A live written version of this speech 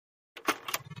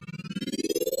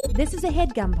This is a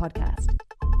HeadGum podcast.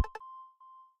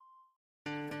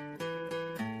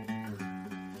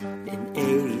 In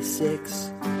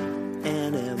 86,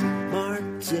 Anna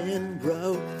Martin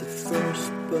wrote the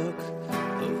first book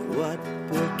of what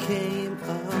became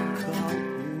a cult.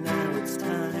 Now it's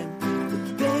time for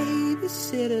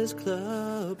Babysitter's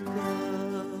Club.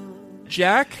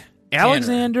 Jack,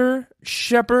 Alexander,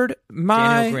 Shepard, my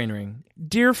Daniel Greenring.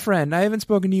 dear friend. I haven't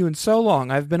spoken to you in so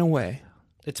long. I've been away.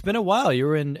 It's been a while. You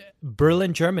were in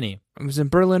Berlin, Germany. I was in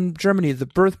Berlin, Germany, the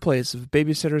birthplace of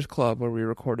Babysitter's Club, where we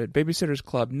recorded Babysitter's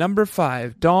Club number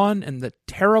 5, Dawn and the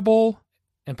Terrible...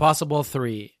 Impossible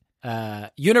 3.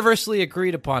 Universally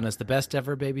agreed upon as the best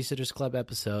ever Babysitter's Club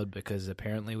episode because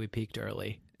apparently we peaked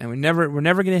early. And we're never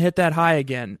going to hit that high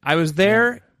again. I was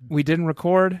there. We didn't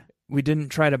record. We didn't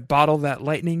try to bottle that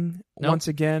lightning once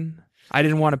again. I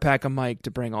didn't want to pack a mic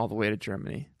to bring all the way to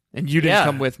Germany. And you didn't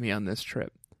come with me on this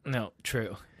trip. No,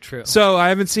 true. So I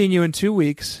haven't seen you in 2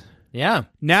 weeks. Yeah.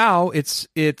 Now it's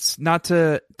not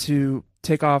to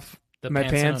take off my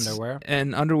pants pants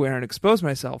and underwear and expose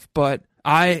myself, but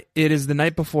it is the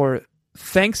night before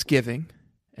Thanksgiving,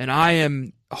 and I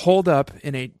am holed up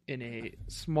in a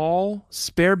small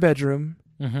spare bedroom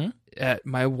at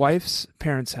my wife's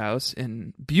parents' house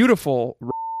in beautiful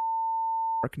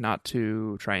not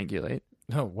to triangulate.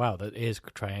 Oh, wow, that is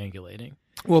triangulating.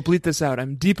 We'll bleep this out.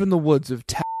 I'm deep in the woods of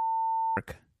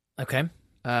Okay.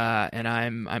 And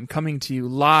I'm coming to you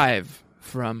live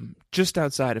from just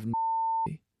outside of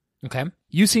Okay.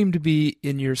 You seem to be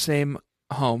in your same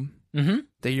home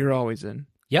that you're always in.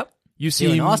 Yep. You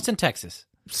seem in Austin, Texas.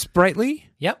 Sprightly.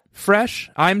 Yep. Fresh.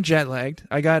 I'm jet lagged.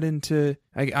 I got into...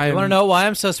 You want to know why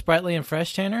I'm so sprightly and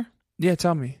fresh, Tanner? Yeah,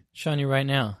 tell me. Showing you right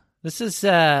now. This is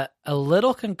a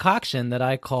little concoction that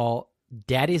I call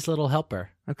Daddy's Little Helper.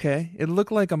 Okay. It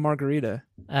looked like a margarita.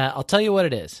 I'll tell you what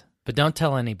it is, but don't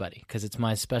tell anybody because it's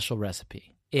my special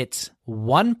recipe. It's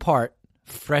 1 part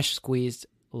fresh squeezed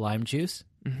lime juice,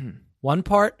 1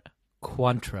 part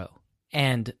Cointreau,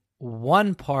 and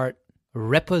 1 part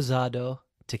Reposado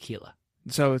tequila.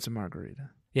 So it's a margarita.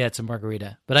 Yeah, it's a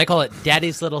margarita, but I call it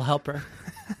Daddy's Little Helper.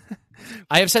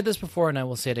 I have said this before and I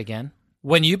will say it again.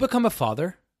 When you become a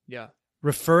father,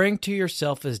 referring to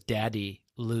yourself as daddy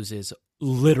loses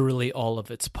literally all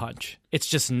of its punch. It's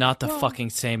just not the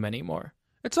fucking same anymore.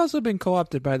 It's also been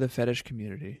co-opted by the fetish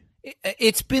community.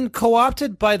 It's been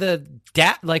co-opted by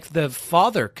the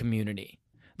father community.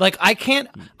 Like,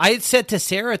 I said to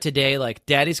Sarah today, like,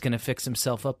 Daddy's going to fix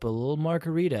himself up a little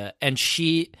margarita. And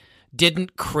she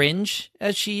didn't cringe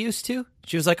as she used to.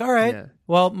 She was like, all right,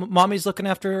 well, mommy's looking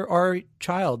after our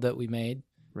child that we made.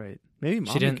 Right. Maybe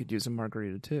mommy could use a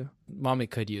margarita, too. Mommy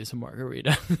could use a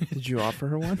margarita. Did you offer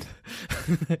her one?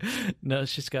 No,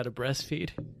 she's got to breastfeed.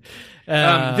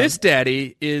 This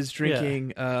daddy is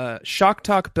drinking Shock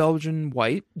Talk Belgian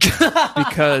White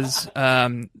because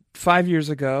 5 years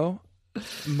ago,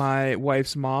 my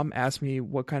wife's mom asked me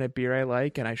what kind of beer I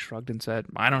like, and I shrugged and said,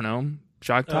 I don't know,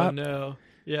 Shock Top. Oh, no.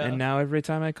 Yeah. And now every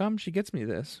time I come, she gets me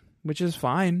this, which is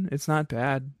fine. It's not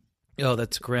bad. Oh,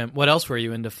 that's grim. What else were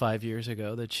you into 5 years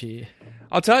ago that she...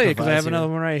 I'll tell you, because I have another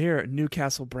one right here,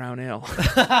 Newcastle Brown Ale.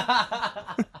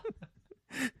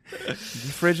 The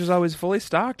fridge is always fully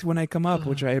stocked when I come up,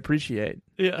 which I appreciate.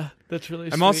 Yeah, that's really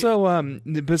sweet. I'm also,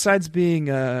 besides being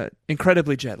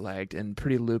incredibly jet-lagged and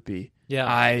pretty loopy,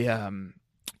 I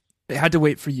had to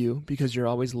wait for you because you're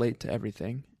always late to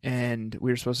everything, and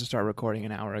we were supposed to start recording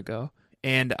an hour ago,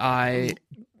 and I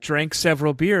drank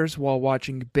several beers while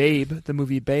watching Babe, the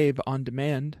movie Babe, on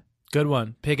demand. Good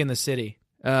one. Pig in the City.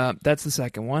 That's the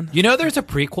second one. You know there's a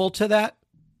prequel to that?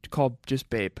 Called just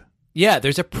Babe. Yeah,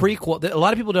 there's a prequel. A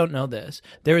lot of people don't know this.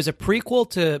 There is a prequel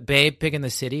to Babe, Pig in the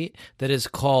City that is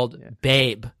called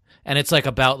Babe. And it's like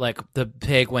about like the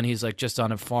pig when he's like just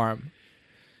on a farm.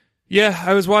 Yeah,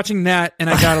 I was watching that and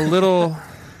I got a little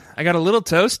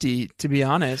toasty, to be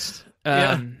honest.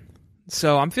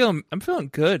 So I'm feeling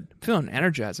good. I'm feeling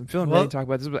energized. I'm feeling ready to talk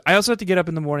about this. But I also have to get up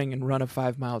in the morning and run a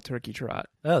 5-mile turkey trot.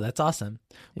 Oh, that's awesome.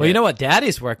 Well, you know what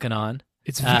Daddy's working on?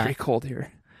 It's very cold here.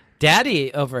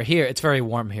 Daddy over here, it's very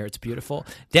warm here. It's beautiful.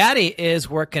 Daddy is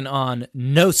working on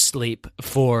no sleep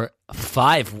for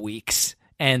 5 weeks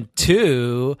and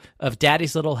 2 of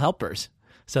Daddy's Little Helpers.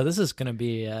 So this is going to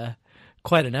be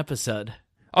quite an episode.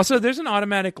 Also, there's an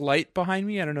automatic light behind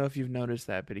me. I don't know if you've noticed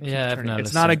that, but it keeps turning. I've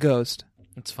noticed. It's not a ghost.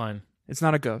 It's fine. It's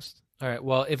not a ghost. All right.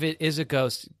 Well, if it is a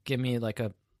ghost, give me like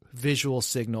a visual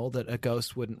signal that a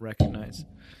ghost wouldn't recognize.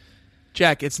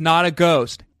 Jack, it's not a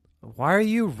ghost. Why are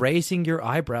you raising your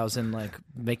eyebrows and like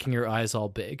making your eyes all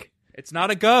big? It's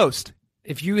not a ghost.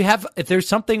 If there's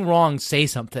something wrong, say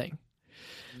something.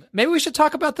 Maybe we should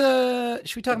talk about the.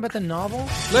 Should we talk about the novel?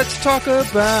 Let's talk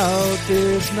about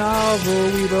this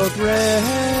novel we both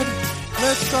read.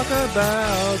 Let's talk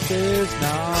about this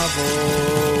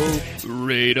novel.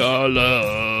 Radar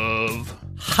Love.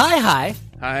 Hi.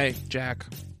 Hi, Jack.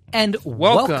 And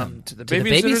welcome to the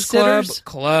Babysitters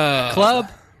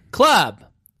Club.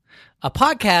 A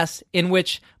podcast in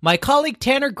which my colleague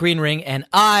Tanner Greenring and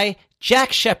I,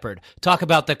 Jack Shepard, talk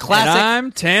about the classic... And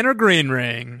I'm Tanner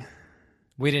Greenring.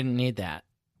 We didn't need that.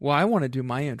 Well, I want to do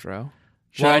my intro.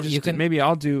 Maybe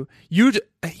I'll do...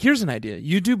 Here's an idea.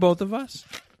 You do both of us.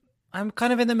 I'm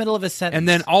kind of in the middle of a sentence. And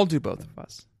then I'll do both of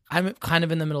us. I'm kind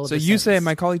of in the middle of a sentence. So you say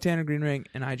my colleague Tanner Greenring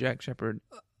and I, Jack Shepard,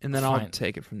 and then I'll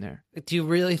take it from there. Do you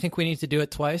really think we need to do it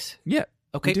twice? Yeah.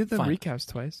 Okay, we do the recaps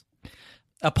twice.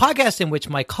 A podcast in which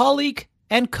my colleague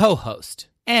and co-host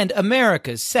and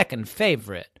America's second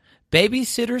favorite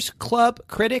Babysitters Club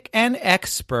critic and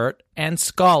expert and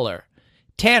scholar,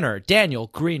 Tanner Daniel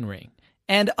Greenring,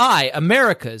 and I,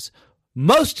 America's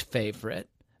most favorite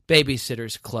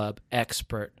Babysitters Club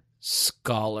expert,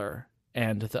 scholar,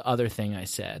 and the other thing I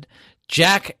said,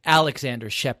 Jack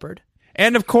Alexander Shepard.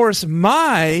 And of course,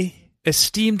 my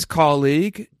esteemed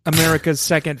colleague, America's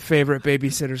second favorite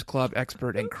Babysitters Club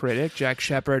expert and critic, Jack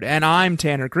Shepard, and I'm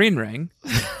Tanner Greenring.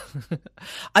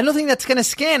 I don't think that's going to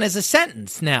scan as a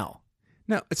sentence now.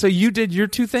 No, so you did your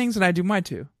two things and I do my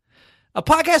two. A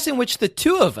podcast in which the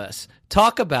two of us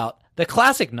talk about the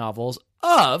classic novels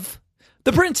of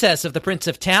The Princess of the Prince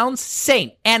of Towns,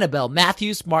 Saint Annabel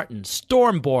Matthews Martin,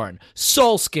 Stormborn,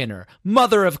 Soul Skinner,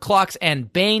 Mother of Clocks,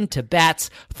 and Bane to Bats,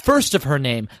 First of Her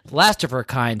Name, Last of Her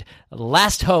Kind,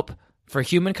 Last Hope for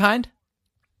Humankind.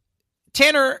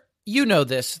 Tanner, you know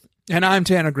this. And I'm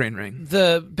Tanner Greenring.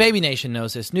 The Baby Nation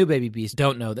knows this. New Baby Bees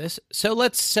don't know this. So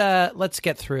let's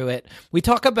get through it. We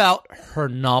talk about her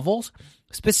novels,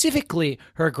 specifically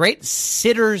her great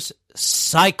Sitters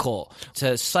cycle. It's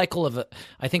a cycle of,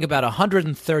 I think, about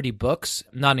 130 books,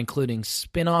 not including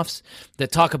spin-offs,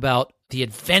 that talk about the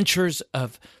adventures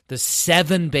of the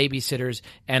 7 babysitters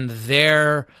and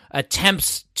their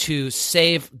attempts to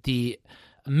save the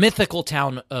mythical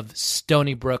town of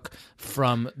Stony Brook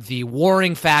from the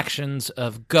warring factions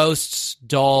of ghosts,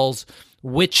 dolls,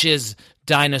 witches,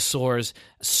 dinosaurs,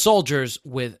 soldiers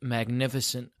with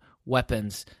magnificent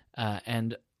weapons,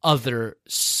 and other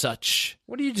such.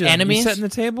 What are you doing? Enemies? You setting the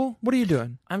table? What are you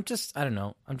doing? I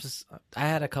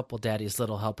had a couple Daddy's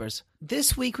Little Helpers.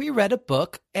 This week we read a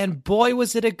book, and boy,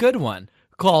 was it a good one,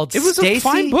 called It was Stacey. a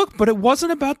fine book, but it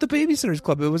wasn't about the Babysitters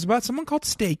Club. It was about someone called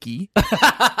Stacey.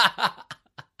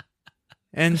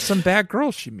 And some bad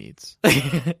girl she meets.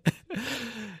 We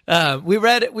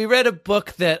read a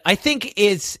book that I think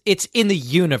it's in the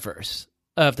universe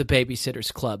of the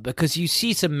Babysitters Club, because you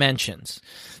see some mentions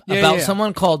about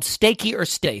someone called Stacey or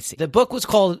Stacey. The book was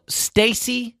called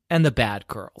Stacey and the Bad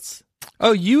Girls.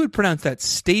 Oh, you would pronounce that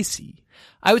Stacey.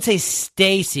 I would say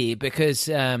Stacey because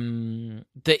the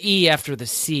E after the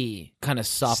C kind of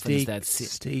softens that C.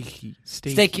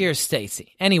 Stacey or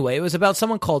Stacey. Anyway, it was about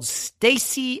someone called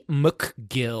Stacey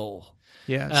McGill.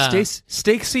 Yeah,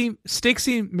 Stacey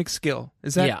McGill.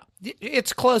 Is that? Yeah,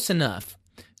 it's close enough.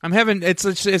 I'm having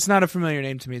it's not a familiar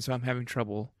name to me, so I'm having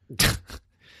trouble.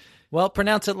 Well,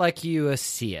 pronounce it like you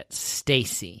see it,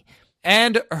 Stacey.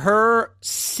 And her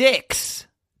 6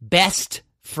 best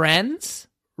friends: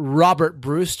 Robert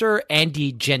Brewster,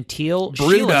 Andy Gentile,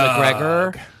 Sheila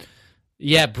McGregor.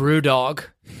 Yeah, Brewdog.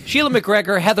 Sheila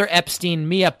McGregor, Heather Epstein,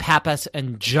 Mia Pappas,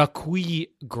 and Jacqui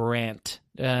Grant.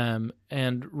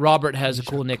 And Robert has a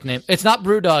cool nickname. It's not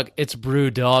Brewdog, it's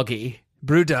Brewdoggy.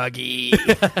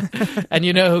 Brewdoggy. And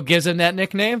you know who gives him that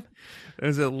nickname?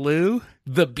 Is it Lou?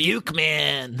 The Buke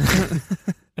Man.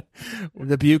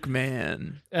 The Buke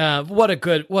Man. What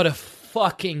a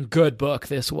fucking good book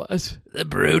this was. The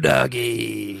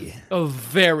Brewdoggy. A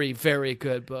very, very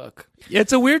good book.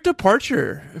 It's a weird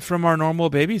departure from our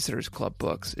normal Babysitters Club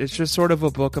books. It's just sort of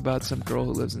a book about some girl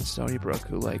who lives in Stony Brook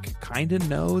who, kind of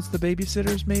knows the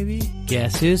babysitters, maybe?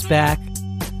 Guess who's back?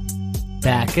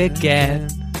 Back again.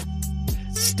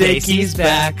 Stacey's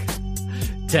back.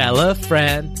 Tell a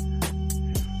friend.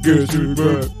 Guess who's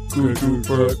back?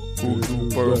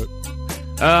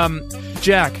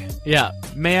 Jack. Yeah.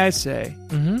 May I say,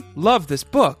 love this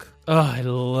book. Oh, I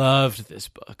loved this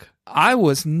book. I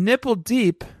was nipple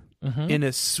deep in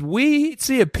a sweet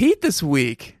sea of Pete this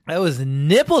week. I was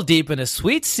nipple deep in a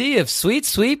sweet sea of sweet,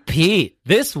 sweet Pete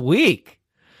this week.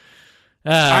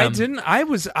 I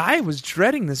was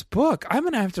dreading this book. I'm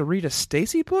going to have to read a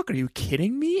Stacey book? Are you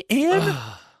kidding me? And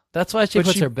that's why she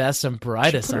puts her best and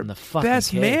brightest on the fucking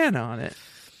best cake. Man on it.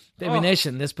 Baby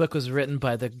Nation, this book was written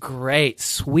by the great,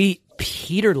 sweet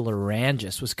Peter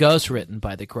Larangis. Was ghostwritten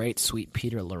by the great, sweet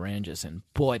Peter Larangis, and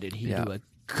boy, did he do a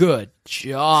good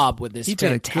job with this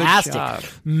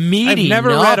fantastic, meaty I've never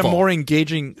novel. read a more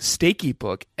engaging Stacey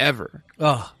book ever.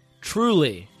 Oh,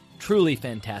 truly, truly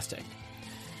fantastic.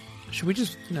 Should we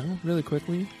just, really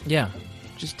quickly,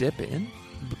 just dip in?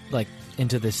 Like,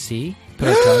 into the sea? Put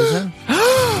our toes in?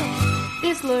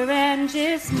 This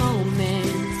Larangis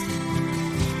moment,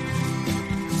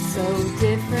 so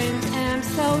different and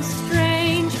so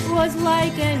strange, was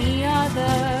like any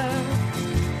other,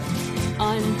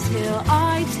 until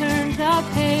I turned the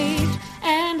page,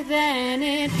 and then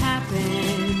it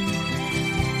happened.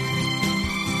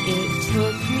 It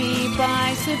took me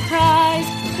by surprise,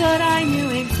 but I knew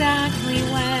exactly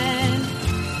when.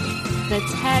 The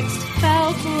text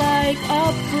felt like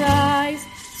a prize,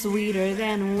 sweeter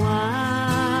than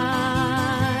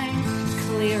wine,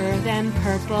 clearer than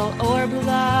purple or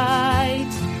blight.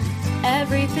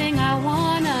 Everything I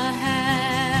wanna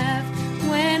have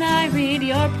when I read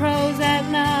your prose at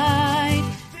night.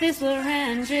 This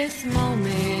Larangis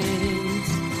moment,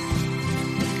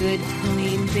 good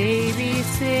clean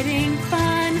babysitting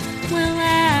fun will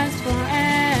last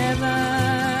forever.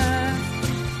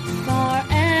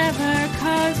 Forever,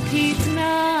 'cause Pete's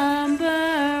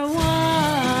number one.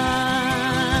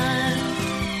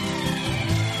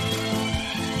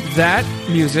 That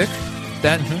music,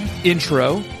 that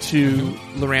intro to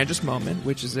Larangis Moment,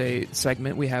 which is a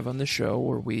segment we have on the show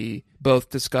where we both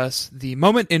discuss the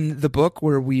moment in the book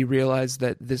where we realize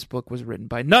that this book was written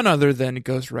by none other than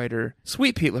ghostwriter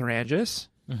Sweet Pete Larangis.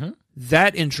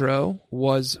 That intro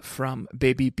was from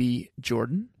Baby B.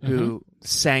 Jordan, who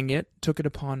sang it, took it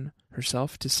upon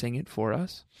herself to sing it for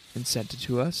us and sent it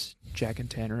to us, Jack and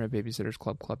Tanner at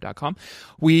babysittersclubclub.com.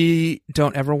 We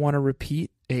don't ever want to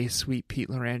repeat a Sweet Pete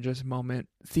Larangis Moment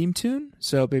theme tune,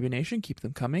 so Baby Nation, keep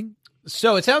them coming.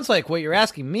 So it sounds like what you're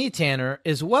asking me, Tanner,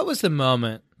 is what was the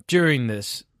moment during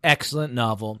this excellent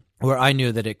novel where I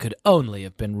knew that it could only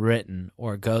have been written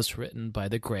or ghostwritten by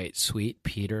the great Sweet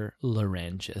Peter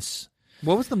Larangis.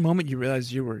 What was the moment you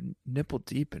realized you were nipple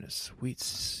deep in a sweet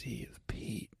sea of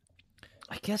Pete?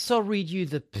 I guess I'll read you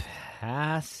the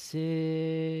passage.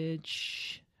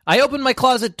 I opened my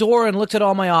closet door and looked at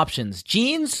all my options.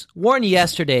 Jeans, worn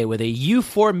yesterday with a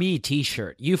U4Me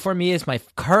t-shirt. U4Me is my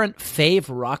current fave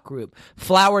rock group.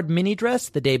 Flowered mini dress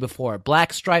the day before.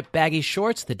 Black striped baggy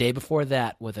shorts the day before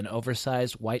that with an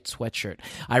oversized white sweatshirt.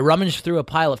 I rummaged through a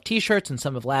pile of t-shirts and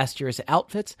some of last year's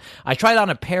outfits. I tried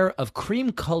on a pair of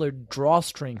cream-colored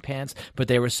drawstring pants, but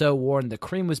they were so worn the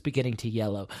cream was beginning to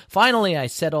yellow. Finally, I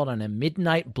settled on a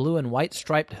midnight blue and white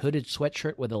striped hooded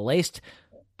sweatshirt with a laced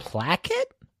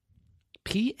placket?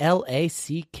 Placket.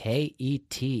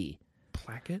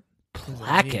 Placket?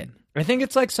 Placket. I think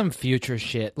it's like some future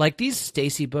shit. Like these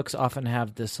Stacey books often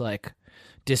have this like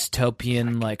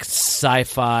dystopian, like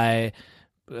sci-fi,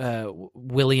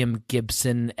 William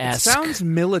Gibson-esque. It sounds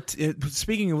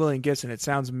Speaking of William Gibson, it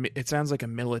sounds like a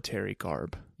military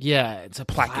garb. Yeah, it's a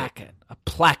placket. A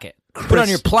placket. Crisp, put on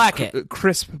your placket.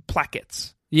 Crisp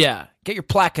plackets. Yeah, get your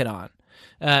placket on.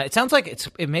 It sounds like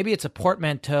maybe it's a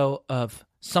portmanteau of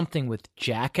something with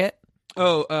jacket.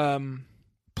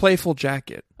 Playful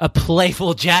jacket. A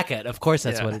playful jacket. Of course,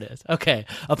 that's what it is. Okay,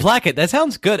 a placket. That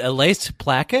sounds good. A laced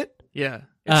placket. Yeah,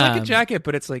 it's like a jacket,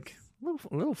 but it's like a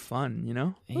little fun, A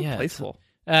little playful.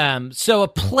 So a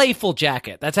playful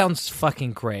jacket. That sounds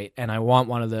fucking great, and I want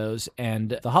one of those. And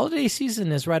the holiday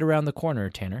season is right around the corner,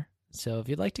 Tanner. So if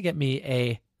you'd like to get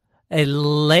me a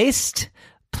laced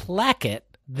placket,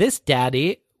 this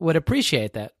daddy would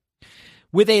appreciate that.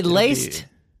 With a laced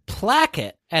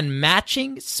placket and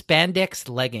matching spandex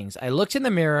leggings. I looked in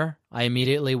the mirror. I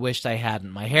immediately wished I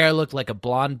hadn't. My hair looked like a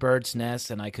blonde bird's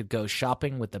nest, and I could go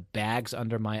shopping with the bags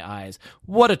under my eyes.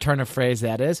 What a turn of phrase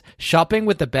that is. Shopping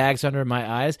with the bags under my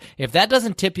eyes. If that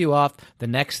doesn't tip you off, the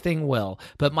next thing will.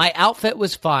 But my outfit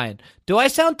was fine. Do I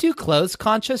sound too clothes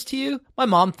conscious to you? My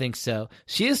mom thinks so.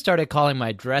 She has started calling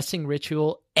my dressing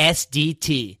ritual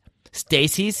SDT.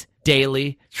 Stacey's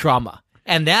Daily Trauma.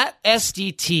 And that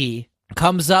SDT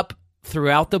comes up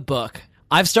throughout the book.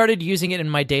 I've started using it in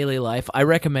my daily life. I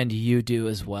recommend you do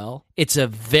as well. It's a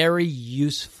very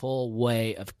useful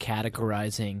way of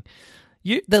categorizing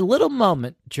the little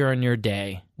moment during your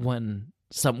day when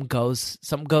something goes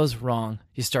wrong.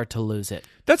 You start to lose it.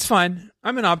 That's fine.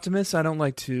 I'm an optimist. I don't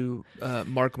like to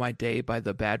mark my day by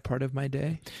the bad part of my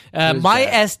day. My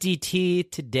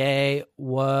SDT today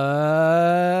was...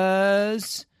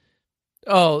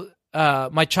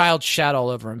 my child shat all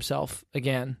over himself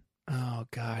again. Oh,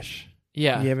 gosh.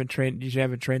 Yeah. You haven't trained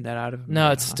that out of him.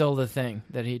 No, it's still the thing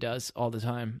that he does all the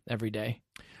time, every day.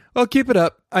 Well, keep it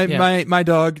up. My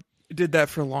dog did that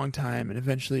for a long time, and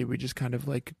eventually we just kind of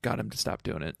like got him to stop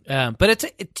doing it. But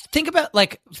think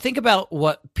about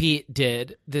what Pete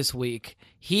did this week.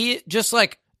 He just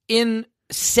like in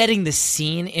setting the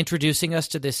scene, introducing us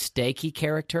to this Stacey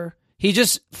character, he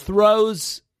just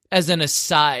throws as an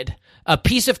aside a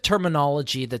piece of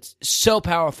terminology that's so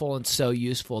powerful and so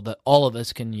useful that all of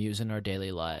us can use in our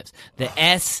daily lives. The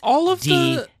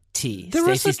SDT. There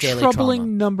was a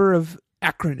troubling number of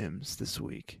acronyms this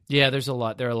week. Yeah, there's a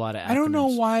lot. There are a lot of acronyms. I don't know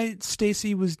why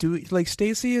Stacey was doing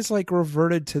Stacey is like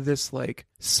reverted to this like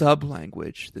sub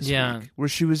language this week where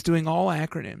she was doing all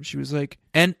acronyms. She was like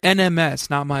NMS,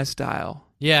 not my style.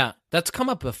 Yeah, that's come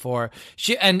up before.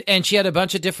 She had a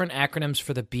bunch of different acronyms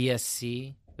for the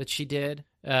BSC that she did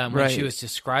when she was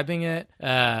describing it.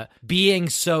 Being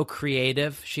so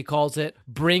creative, she calls it.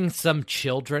 Bring some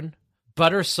children.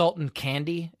 Butter, salt, and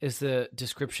candy is the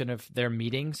description of their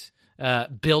meetings.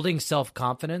 Building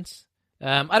self-confidence.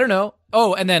 I don't know.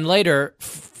 Oh, and then later,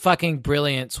 fucking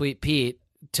brilliant Sweet Pete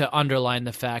to underline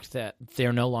the fact that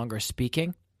they're no longer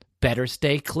speaking. Better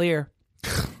stay clear.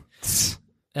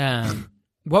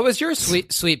 What was your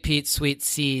Sweet Pete,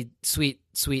 Sweet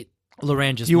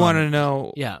laryngeus? You want to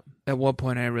know? Yeah. At what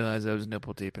point I realized I was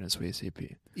nipple deep in a Sweet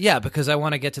CP. Yeah, because I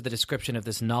want to get to the description of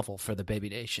this novel for the Baby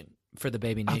Nation.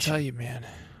 I'll tell you, man.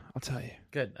 I'll tell you.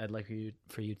 Good. I'd like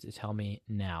for you to tell me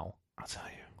now. I'll tell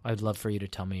you. I'd love for you to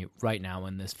tell me right now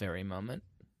in this very moment.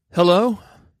 Hello?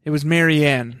 It was Mary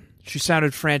Ann. She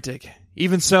sounded frantic.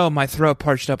 Even so, my throat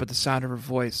parched up at the sound of her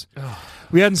voice.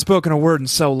 We hadn't spoken a word in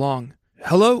so long.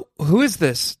 Hello? Who is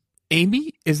this?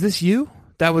 Amy? Is this you?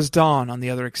 That was Dawn on the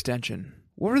other extension.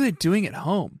 What were they doing at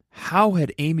home? How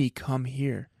had Amy come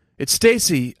here? It's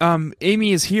Stacey.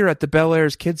 Amy is here at the Bel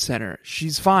Air's Kids Center.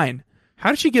 She's fine.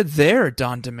 How did she get there?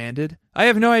 Dawn demanded. I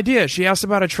have no idea. She asked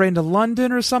about a train to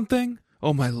London or something.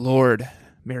 Oh, my lord,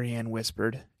 Mary Ann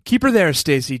whispered. Keep her there,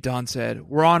 Stacey, Dawn said.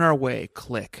 We're on our way.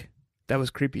 Click. That was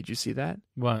creepy. Did you see that?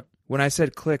 What? When I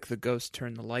said click, the ghost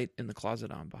turned the light in the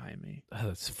closet on behind me. Oh,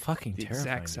 that's fucking terrifying.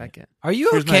 Exact second. Are you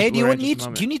okay? Do you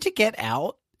need to get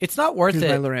out? It's not worth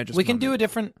it. We can do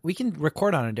we can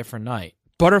record on a different night.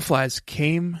 Butterflies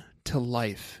came to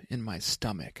life in my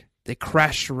stomach. They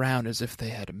crashed around as if they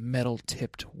had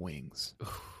metal-tipped wings.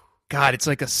 God, it's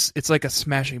like a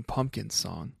Smashing Pumpkins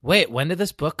song. Wait, when did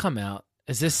this book come out?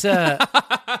 Is this Are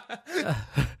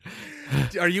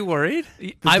you worried?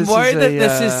 I'm worried that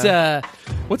this is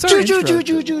what's our intro?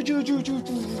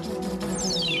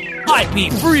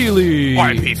 IP freely.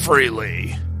 IP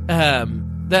freely.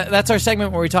 That's our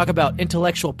segment where we talk about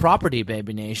intellectual property,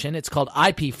 Baby Nation. It's called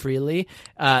IP Freely.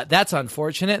 That's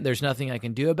unfortunate. There's nothing I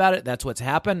can do about it. That's what's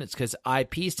happened. It's because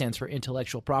IP stands for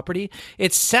intellectual property.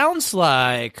 It sounds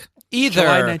like either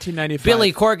July 1995.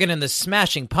 Billy Corgan and the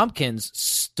Smashing Pumpkins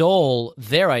stole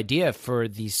their idea for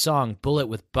the song Bullet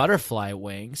with Butterfly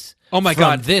Wings. Oh my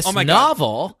God. This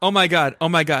novel. Oh my God. Oh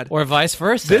my God. Or vice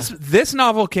versa. This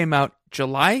novel came out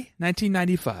July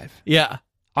 1995. Yeah.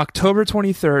 October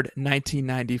 23rd,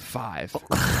 1995.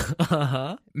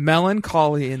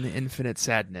 Melancholy in the Infinite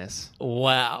Sadness.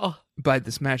 Wow. By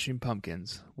the Smashing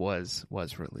Pumpkins was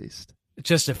released.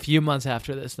 Just a few months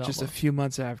after this novel. Just a few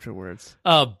months afterwards.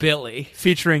 Oh, Billy.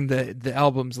 Featuring the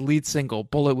album's lead single,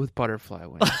 Bullet with Butterfly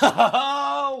Wings.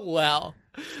 Oh, well.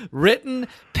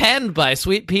 Penned by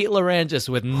Sweet Pete Larangis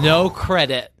with no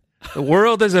credit. The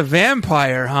world is a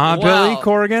vampire, huh, wow. Billy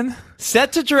Corgan?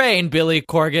 Set to drain, Billy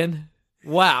Corgan.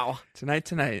 Wow.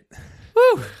 Tonight.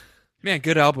 Woo. Man,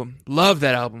 good album. Love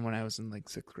that album when I was in like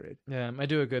 6th grade. Yeah, I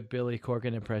do a good Billy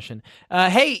Corgan impression.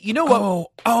 Hey, you know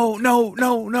what? Oh,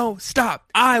 no. Stop.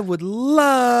 I would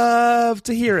love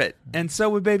to hear it. And so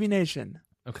would Baby Nation.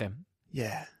 Okay.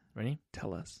 Yeah. Ready?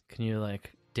 Tell us. Can you,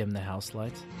 dim the house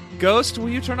lights? Ghost, will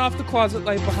you turn off the closet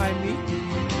light behind me?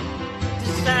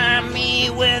 Disarm me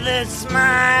with a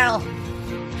smile.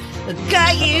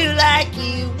 Got you like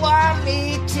you want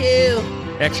me to.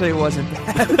 Actually, it wasn't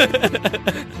bad.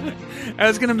 I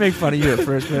was going to make fun of you at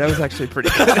first, but that was actually pretty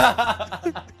good.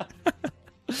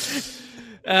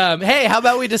 Hey, how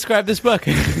about we describe this book?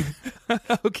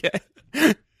 Okay.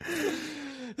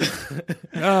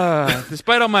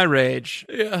 Despite all my rage.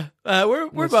 Yeah.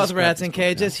 We're both rats in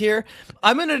cages here.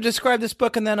 I'm going to describe this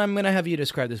book, and then I'm going to have you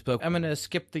describe this book. I'm going to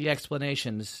skip the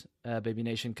explanations, Baby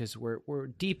Nation, because we're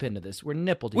deep into this. We're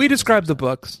nipple deep. We describe the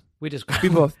books. We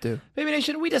both do. Baby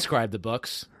Nation, we describe the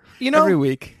books. You know, every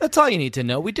week. That's all you need to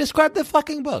know. We describe the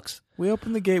fucking books. We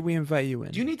open the gate, we invite you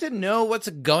in. Do you need to know what's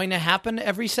going to happen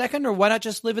every second, or why not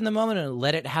just live in the moment and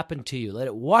let it happen to you? Let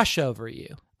it wash over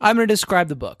you. I'm going to describe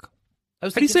the book. How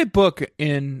do you say book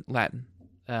in Latin?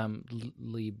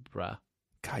 Libra.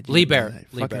 God, Liber.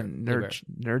 Fucking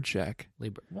nerd check.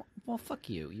 Libra. Well, fuck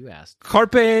you. You asked.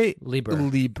 Carpe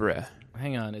Libra.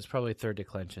 Hang on. It's probably third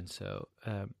declension. So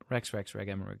Rex,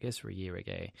 Regem, Regis, Regi,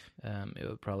 Rege. It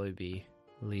would probably be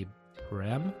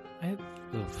Librem.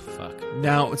 Oh, fuck.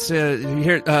 Now, it's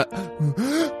here.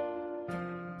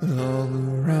 All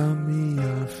around me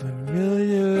are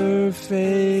familiar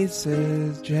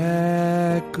faces.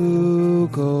 Jack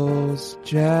Googles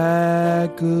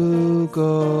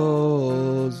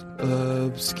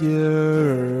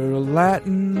obscure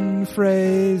Latin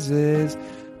phrases,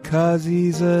 'cause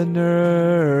he's a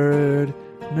nerd.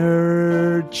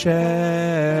 Nerd check.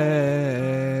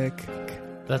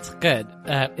 That's good.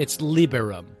 It's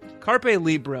Liberum. Carpe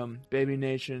Librum, Baby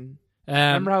Nation.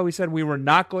 Remember how we said we were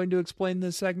not going to explain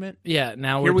this segment? Yeah,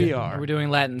 now Here we are. We're doing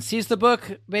Latin. Seize the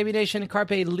book, Baby Nation,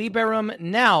 Carpe Liberum.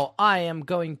 Now I am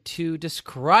going to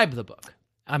describe the book.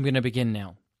 I'm going to begin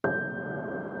now.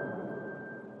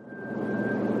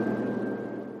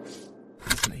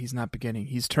 He's not beginning.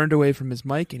 He's turned away from his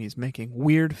mic and he's making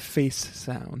weird face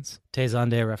sounds.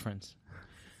 Tezande reference.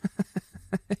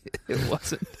 It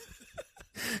wasn't.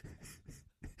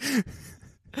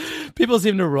 People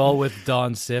seem to roll with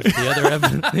Dawn Sif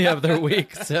the other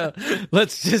week, so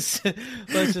let's just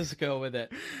go with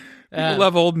it. People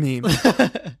love old memes.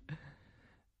 I'm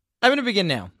going to begin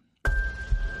now.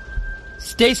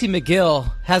 Stacey McGill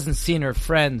hasn't seen her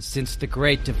friends since the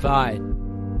Great Divide,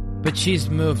 but she's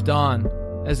moved on,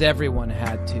 as everyone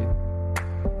had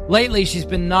to. Lately, she's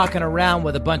been knocking around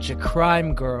with a bunch of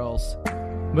crime girls: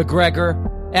 McGregor,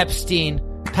 Epstein,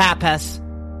 Pappas,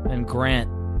 and Grant.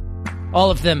 All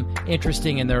of them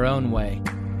interesting in their own way,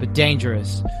 but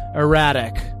dangerous,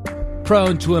 erratic,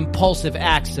 prone to impulsive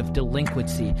acts of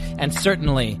delinquency, and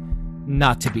certainly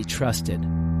not to be trusted.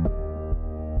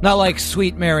 Not like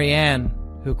sweet Mary Ann,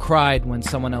 who cried when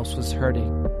someone else was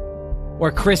hurting, or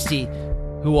Christy,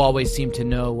 who always seemed to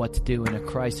know what to do in a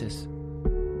crisis.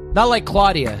 Not like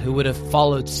Claudia, who would have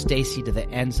followed Stacey to the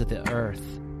ends of the earth.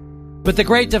 But the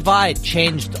Great Divide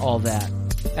changed all that,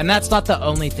 and that's not the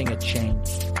only thing it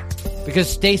changed. Because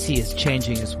Stacey is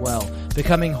changing as well,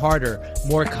 becoming harder,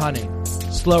 more cunning,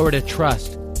 slower to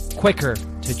trust, quicker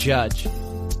to judge,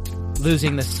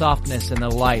 losing the softness and the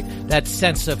light, that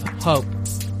sense of hope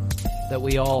that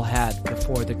we all had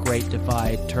before the Great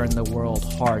Divide turned the world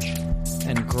harsh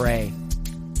and gray.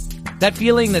 That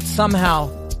feeling that somehow,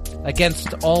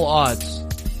 against all odds,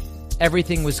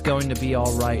 everything was going to be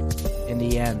all right in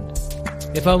the end.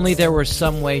 If only there were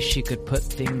some way she could put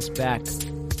things back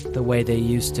the way they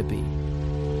used to be.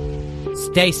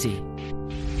 Stacey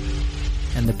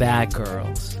and the Bad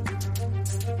Girls.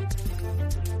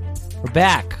 We're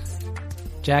back.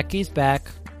 Jackie's back.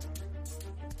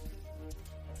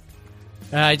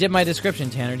 I did my description,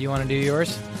 Tanner. Do you want to do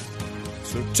yours?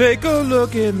 So take a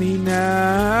look at me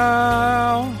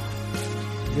now.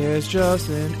 There's just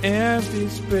an empty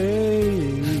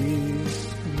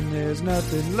space. And there's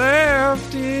nothing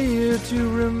left here to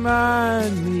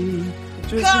remind me.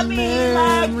 Just Cut a me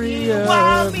memory like you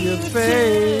want of me your to.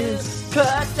 face.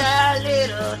 Cut that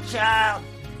little child.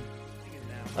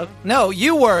 No,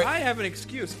 you were. I have an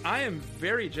excuse. I am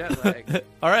very jet lagged.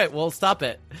 All right, well, stop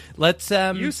it. Let's.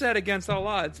 You said against all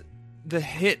odds the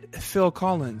hit Phil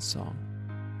Collins song.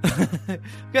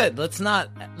 Good. Let's not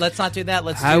do that.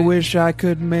 I wish I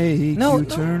could make you turn I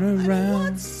don't around.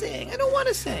 want to sing. I don't want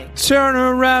to sing. Turn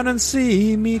around and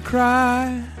see me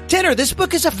cry. Tanner, this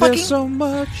book is a fucking. There's so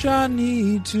much I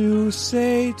need to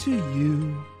say to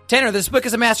you. Tanner, this book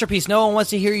is a masterpiece. No one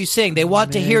wants to hear you sing. They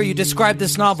want to hear you describe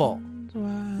this novel.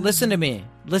 Listen to me.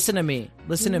 Listen to me.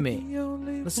 Listen to me.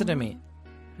 Listen to me.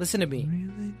 Listen to me.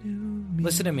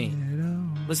 Listen to me.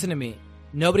 Listen to me.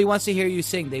 Nobody wants to hear you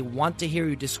sing. They want to hear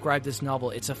you describe this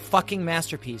novel. It's a fucking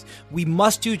masterpiece. We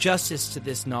must do justice to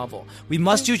this novel. We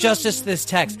must do justice to this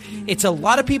text. It's a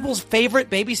lot of people's favorite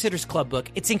Babysitter's Club book.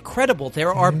 It's incredible.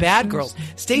 There are bad girls.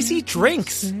 Stacey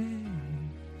drinks.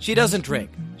 She doesn't drink.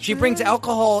 She brings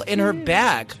alcohol in her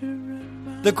bag.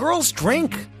 The girls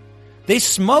drink. They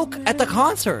smoke at the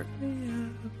concert.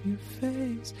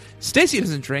 Stacey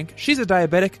doesn't drink. She's a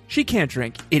diabetic. She can't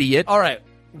drink. Idiot. All right.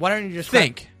 Why don't you just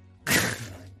think?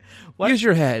 Use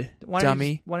your head,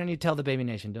 dummy. Why don't you tell the Baby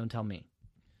Nation? Don't tell me.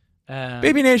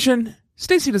 Baby Nation,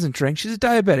 Stacey doesn't drink. She's a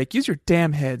diabetic. Use your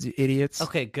damn heads, you idiots.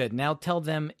 Okay, good. Now tell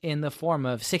them in the form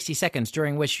of 60 seconds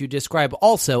during which you describe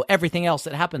also everything else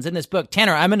that happens in this book.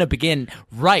 Tanner, I'm going to begin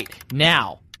right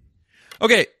now.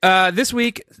 Okay, this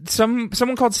week,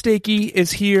 someone called Stacey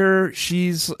is here.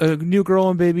 She's a new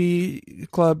girl in Baby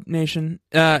Club Nation.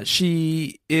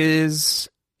 She is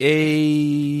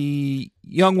a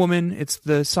young woman. It's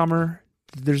the summer.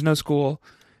 There's no school.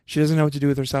 She doesn't know what to do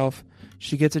with herself.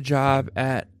 She gets a job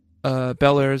at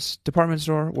Bel Air's department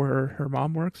store where her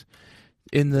mom works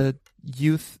in the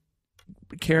youth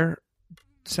care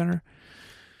center.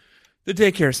 The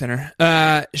daycare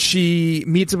center. She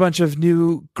meets a bunch of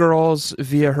new girls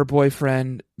via her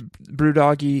boyfriend,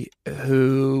 Brewdoggy,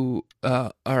 who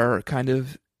are kind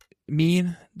of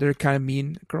mean. They're kind of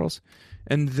mean girls.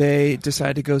 And they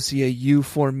decide to go see a You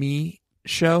For Me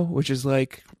show, which is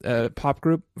like a pop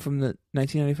group from the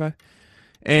 1995.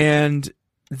 And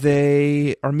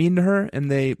they are mean to her, and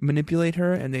they manipulate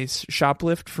her, and they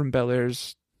shoplift from Bel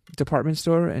Air's department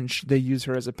store, and they use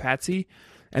her as a patsy.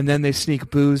 And then they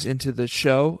sneak booze into the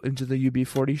show, into the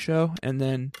UB40 show, and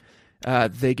then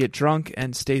they get drunk,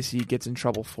 and Stacey gets in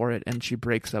trouble for it, and she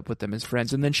breaks up with them as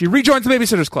friends, and then she rejoins the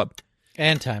Babysitters Club.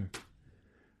 And time.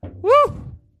 Woo!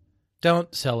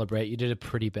 Don't celebrate. You did a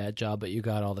pretty bad job, but you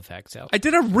got all the facts out. I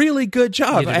did a really good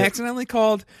job. I accidentally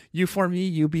called You For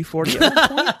Me UB40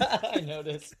 at one point. I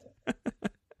noticed.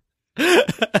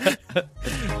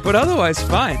 But otherwise,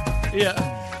 fine.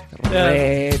 Yeah.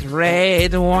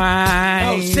 Red wine.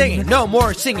 Oh, singing. No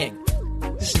more singing.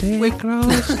 Stay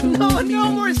close to No me.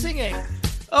 more singing.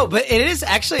 Oh, but it is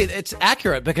actually, it's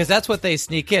accurate because that's what they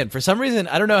sneak in. For some reason,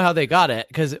 I don't know how they got it,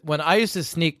 because when I used to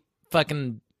sneak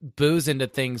fucking booze into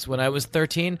things when I was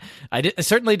 13, I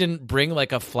certainly didn't bring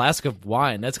like a flask of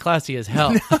wine. That's classy as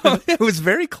hell. No, it was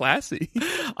very classy.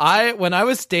 When I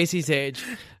was Stacey's age,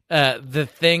 the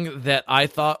thing that I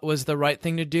thought was the right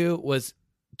thing to do was,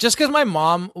 just because my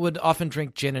mom would often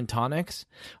drink gin and tonics,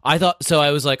 I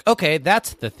was like, okay,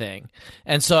 that's the thing.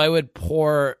 And so I would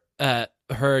pour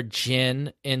her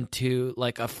gin into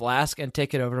like a flask and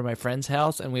take it over to my friend's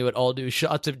house, and we would all do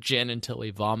shots of gin until we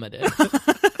vomited.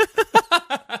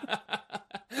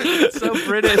 It's so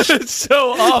British. It's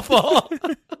so awful.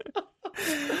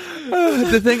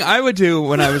 The thing I would do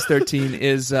when I was 13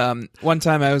 is one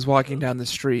time I was walking down the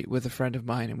street with a friend of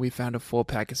mine, and we found a full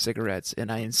pack of cigarettes,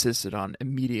 and I insisted on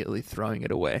immediately throwing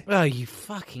it away. Oh, you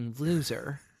fucking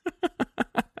loser.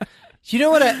 You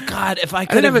know what? God, if I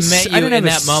could have met you in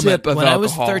that moment when I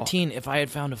was 13, if I had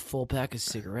found a full pack of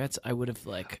cigarettes, I would have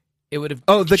like, it would have.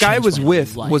 Oh, the guy I was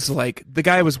with was like,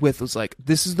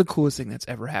 this is the coolest thing that's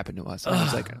ever happened to us. And I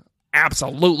was like,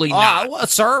 absolutely not,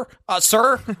 sir.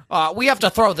 We have to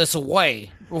throw this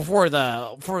away before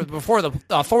the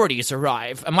authorities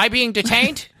arrive. Am I being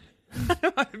detained?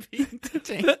 Am I being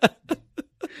detained?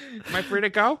 Am I free to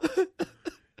go?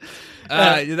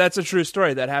 That's a true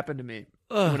story. That happened to me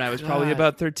when I was probably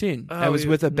about 13. I was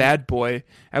with a bad boy.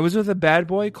 I was with a bad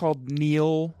boy called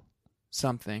Neil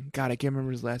something. God, I can't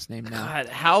remember his last name now. God,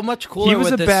 how much cooler he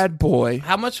was a bad boy.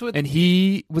 How much would... And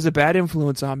he was a bad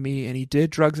influence on me, and he did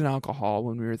drugs and alcohol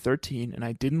when we were 13, and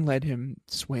I didn't let him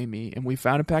sway me. And we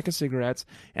found a pack of cigarettes,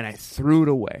 and I threw it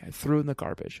away. I threw it in the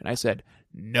garbage, and I said,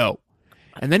 no.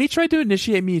 And then he tried to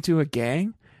initiate me to a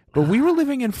gang, but we were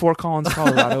living in Fort Collins,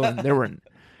 Colorado, and there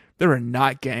were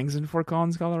not gangs in Fort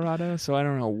Collins, Colorado, so I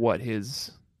don't know what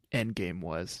his end game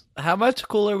was. How much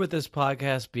cooler would this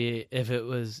podcast be if it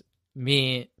was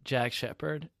me, Jack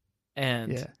Shepard,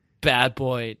 and bad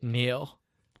boy Neil?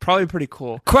 Probably pretty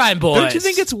cool. Crime Boys. Don't you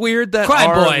think it's weird that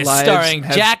Crime our Boys lives starring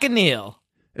have Jack and Neil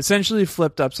essentially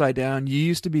flipped upside down? You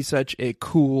used to be such a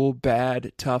cool,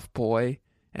 bad, tough boy,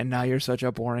 and now you're such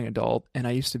a boring adult. And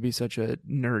I used to be such a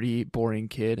nerdy, boring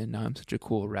kid, and now I'm such a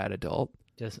cool, rad adult.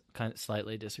 Just kind of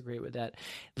slightly disagree with that.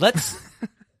 Let's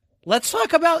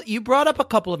talk about, you brought up a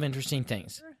couple of interesting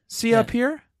things. See up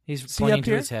here? He's pointing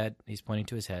to his head. He's pointing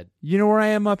to his head. You know where I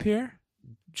am up here?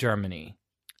 Germany.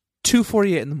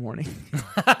 2:48 in the morning.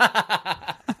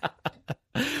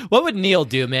 What would Neil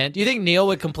do, man? Do you think Neil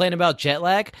would complain about jet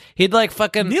lag? He'd like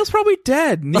fucking... Neil's probably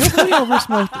dead. Neil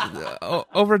probably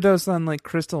overdosed on like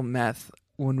crystal meth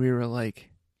when we were like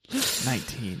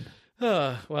 19.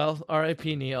 Well,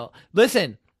 R.I.P. Neil.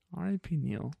 Listen. R.I.P.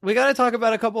 Neil. We got to talk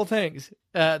about a couple of things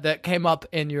that came up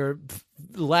in your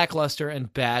lackluster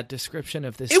and bad description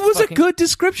of this. It was a good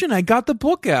description. I got the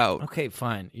book out. Okay,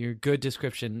 fine. Your good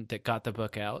description that got the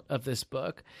book out of this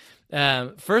book.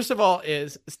 First of all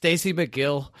is Stacey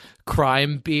McGill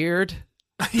crime beard.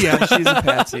 Yeah, she's a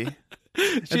patsy.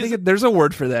 I think there's a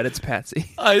word for that. It's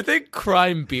patsy. I think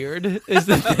crime beard is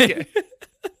the thing.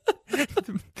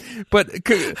 But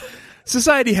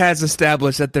society has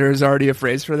established that there is already a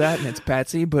phrase for that, and it's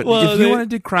patsy. But if you want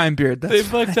to do crime beard, that's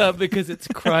fine. Fucked up because it's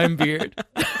crime beard.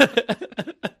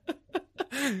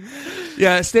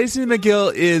 Yeah, Stacey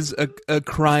McGill is a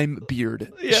crime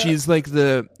beard. Yeah. She's like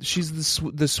the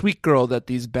sweet girl that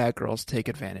these bad girls take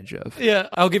advantage of. Yeah,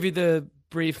 I'll give you the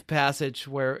brief passage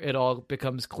where it all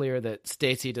becomes clear that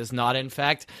Stacey does not, in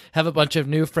fact, have a bunch of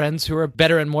new friends who are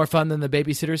better and more fun than the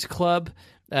Babysitters Club,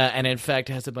 and in fact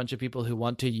has a bunch of people who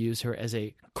want to use her as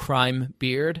a crime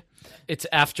beard. It's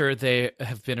after they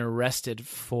have been arrested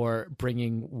for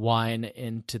bringing wine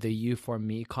into the You For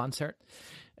Me concert.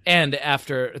 And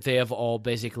after they have all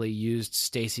basically used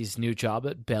Stacey's new job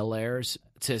at Bel Air's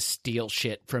to steal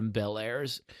shit from Bel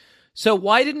Air's. So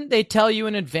why didn't they tell you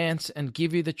in advance and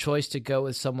give you the choice to go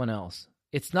with someone else?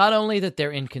 It's not only that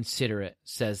they're inconsiderate,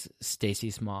 says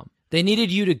Stacey's mom. They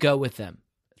needed you to go with them.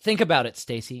 Think about it,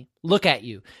 Stacey. Look at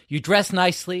you. You dress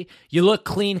nicely. You look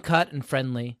clean cut and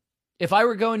friendly. If I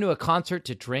were going to a concert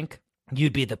to drink,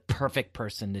 you'd be the perfect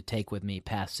person to take with me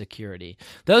past security.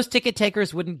 Those ticket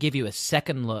takers wouldn't give you a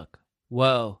second look.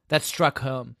 Whoa, that struck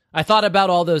home. I thought about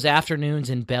all those afternoons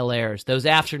in Bel Air's, those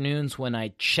afternoons when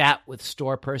I'd chat with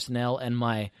store personnel and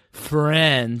my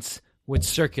friends would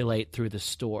circulate through the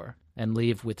store and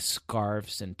leave with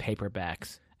scarves and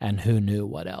paperbacks and who knew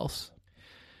what else.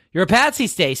 You're a patsy,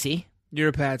 Stacey. You're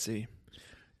a patsy.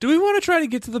 Do we want to try to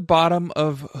get to the bottom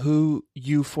of who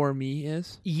You For Me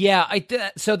is? Yeah,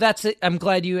 so that's it. I'm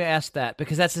glad you asked that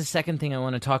because that's the second thing I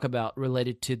want to talk about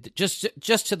related to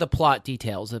just to the plot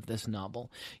details of this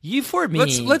novel. You For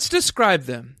Me. Let's describe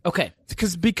them. Okay,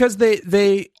 because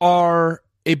they are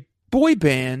a boy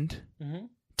band,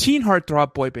 teen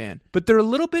heartthrob boy band, but they're a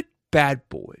little bit bad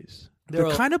boys.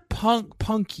 They're kind of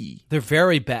punky. They're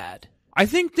very bad. I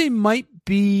think they might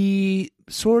be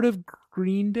sort of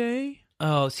Green Day.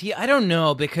 Oh, see, I don't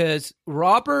know because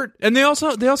Robert and they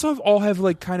also all have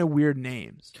like kind of weird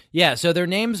names. Yeah, so their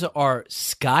names are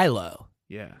Skylo.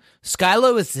 Yeah,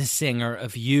 Skylo is the singer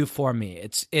of You For Me.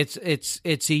 It's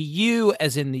a U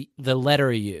as in the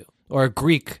letter U or a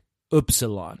Greek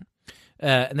upsilon,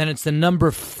 and then it's the number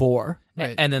 4,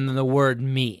 right. And then the word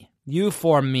me. You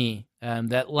For Me.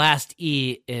 That last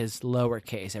E is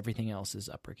lowercase. Everything else is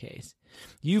uppercase.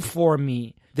 You For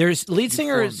Me. There's lead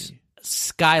singer is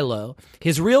Skylo.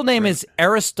 His real name is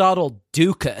Aristotle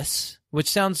Dukas, which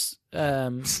sounds,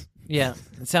 it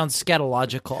sounds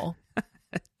scatological.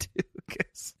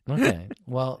 Dukas. Okay,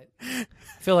 well, I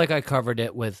feel like I covered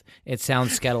it with it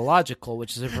sounds scatological,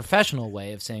 which is a professional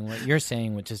way of saying what you're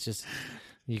saying, which is just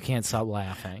you can't stop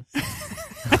laughing.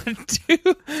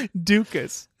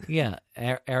 Dukas. Yeah,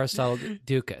 Aristotle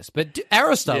Dukas. But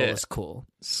Aristotle is cool.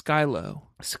 Skylo.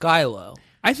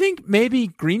 I think maybe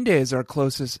Green Day is our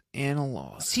closest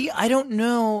analog. See, I don't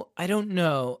know.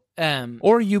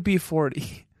 Or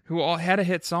UB40, who all had a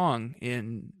hit song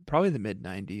in probably the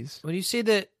mid-90s. Would you say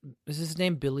that, is his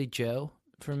name Billy Joe?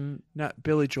 Not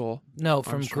Billy Joel. No,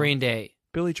 from Armstrong. Green Day.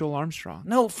 Billy Joel Armstrong.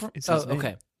 No,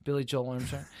 okay. Billy Joel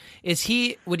Armstrong.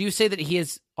 Would you say that he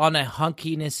is on a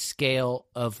hunkiness scale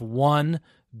of 1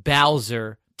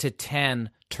 Bowser to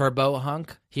 10 Turbo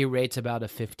Hunk? He rates about a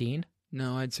 15?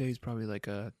 No, I'd say he's probably like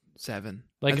a 7.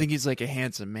 I think he's like a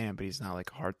handsome man, but he's not like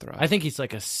a heartthrob. I think he's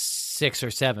like a 6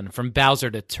 or 7 from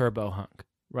Bowser to Turbo Hunk,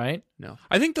 right? No.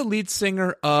 I think the lead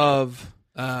singer of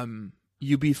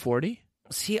UB40.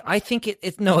 See, I think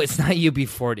it's not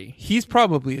UB40. He's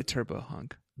probably a Turbo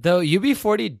Hunk. Though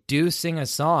UB40 do sing a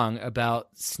song about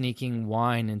sneaking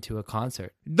wine into a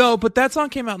concert. No, but that song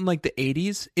came out in like the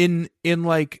 80s. In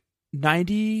like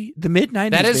the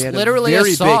mid-90s. That is literally a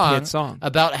big song, hit song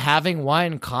about having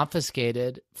wine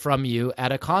confiscated from you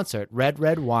at a concert. Red,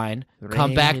 red wine,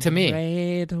 come back to me.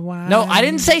 Red wine. No, I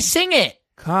didn't say sing it.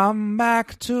 Come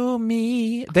back to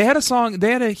me. They had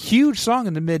a huge song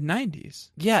in the mid-90s.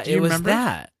 Yeah, it was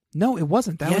that. No, it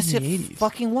wasn't. That was in the 80s. Yes, it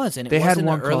fucking was, and they was had in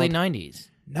one the early called, 90s.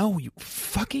 No, you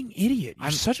fucking idiot.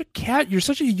 You're such a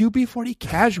UB40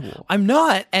 casual. I'm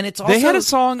not, and it's also they had a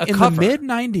song in cover. the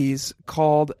mid-90s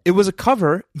called, it was a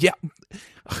cover. Yeah.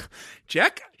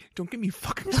 Jack, don't get me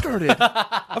fucking started.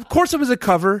 Of course it was a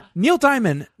cover. Neil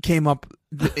Diamond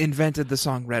invented the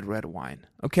song Red, Red Wine.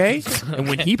 Okay? And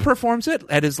when he performs it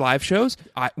at his live shows,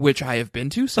 which I have been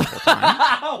to several times.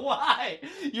 Why?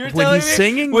 When he's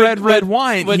singing Red, Red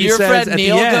Wine, would he your says friend at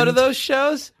Neil the end, go to those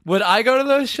shows? Would I go to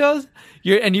those shows?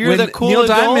 You're when the cool Neil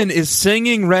adult? Diamond is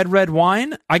singing Red, Red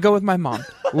Wine, I go with my mom.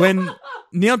 When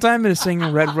Neil Diamond is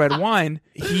singing Red, Red Wine,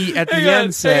 he at the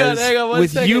end says,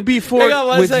 with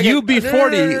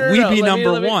UB40, we'd be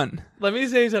number 1. Let me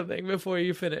say something before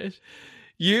you finish.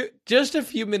 Just a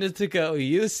few minutes ago,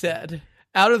 you said,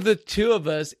 out of the two of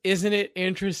us, isn't it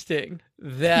interesting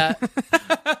that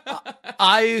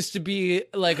I used to be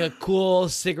like a cool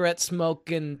cigarette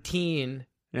smoking teen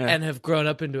and have grown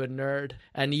up into a nerd,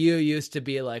 and you used to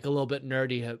be like a little bit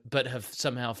nerdy, but have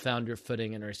somehow found your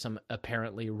footing and are some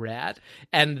apparently rad.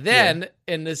 And then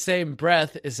in the same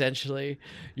breath, essentially,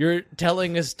 you're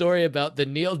telling a story about the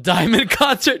Neil Diamond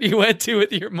concert you went to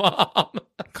with your mom.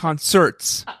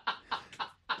 Concerts.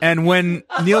 And when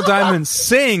Neil Diamond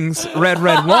sings Red,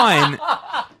 Red Wine,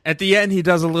 at the end he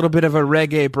does a little bit of a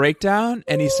reggae breakdown,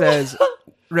 and he says,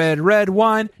 Red, red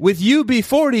wine, with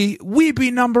UB40, we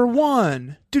be number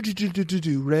one. Do,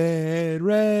 red,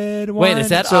 red wine. Wait, is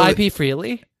that IP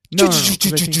Freely? No.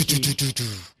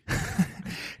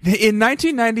 In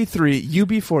 1993,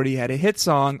 UB40 had a hit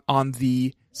song on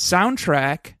the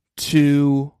soundtrack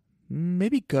to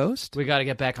maybe Ghost? We got to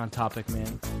get back on topic,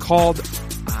 man. Called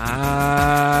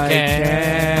I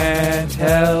Can't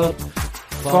Help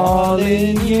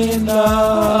Falling in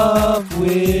Love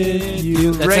with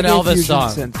You. That's an Elvis song.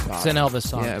 It's an Elvis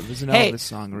song. Yeah, it was an Elvis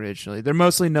song originally. They're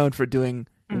mostly known for doing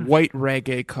white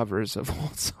reggae covers of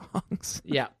old songs.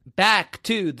 Yeah. Back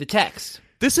to the text.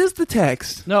 This is the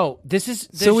text. No, this is...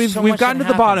 So we've gotten to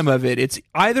the bottom of it. It's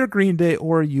either Green Day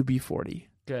or UB40.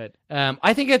 Good.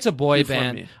 I think it's a boy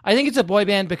band. I think it's a boy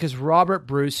band because Robert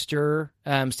Brewster,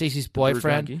 Stacey's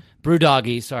boyfriend,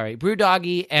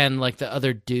 Brewdoggy, and like the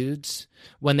other dudes,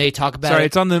 when they talk about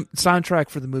it's on the soundtrack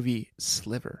for the movie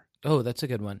Sliver. Oh, that's a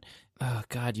good one. Oh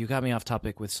God, you got me off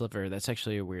topic with Sliver. That's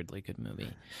actually a weirdly good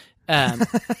movie.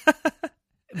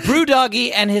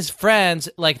 Brewdoggy and his friends,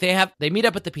 like they meet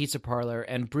up at the pizza parlor,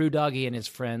 and Brewdoggy and his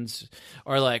friends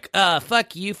are like,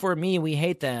 fuck you for me, we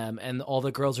hate them. And all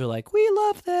the girls are like, we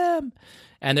love them.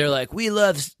 And they're like, we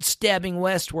love Stabbing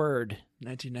Westward.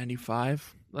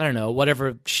 1995? I don't know,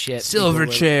 whatever shit.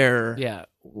 Silverchair. Yeah.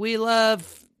 We love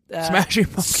Smashing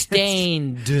Pumpkins.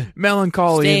 Stained.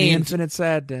 Melancholy and the Stained. Infinite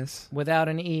Sadness. Without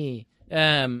an E.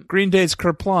 Green Day's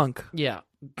Kerplunk. Yeah.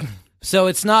 So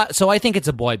it's not. So I think it's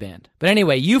a boy band. But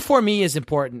anyway, U4Me is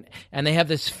important, and they have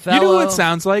this fellow. You know what it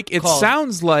sounds like? It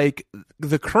sounds like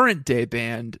the current day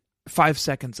band 5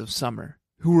 Seconds of Summer,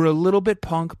 who were a little bit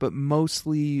punk, but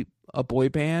mostly a boy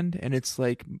band, and it's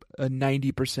like a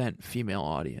 90% female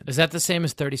audience. Is that the same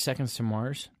as 30 Seconds to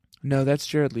Mars? No, that's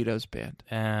Jared Leto's band.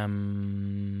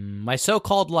 My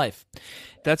So-Called Life.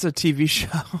 That's a TV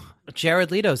show. Jared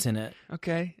Leto's in it.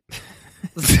 Okay.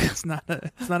 It's not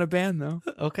a band though.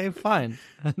 Okay, fine.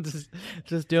 I'm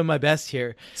just doing my best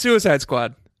here. Suicide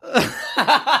Squad.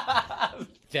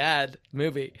 Bad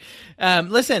movie.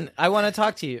 Listen, I want to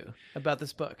talk to you about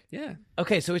this book. Yeah.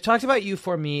 Okay, so we talked about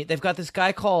U4Me. They've got this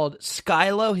guy called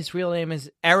Skylo. His real name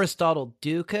is Aristotle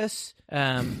Dukas.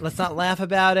 Let's not laugh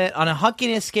about it. On a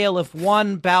hunkiness scale of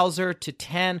 1 Bowser to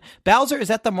 10. Bowser, is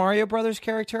that the Mario Brothers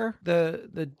character?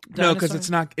 The No, because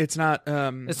it's not it's not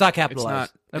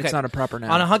capitalized. It's not a proper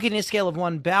noun. On a hunkiness scale of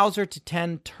 1 Bowser to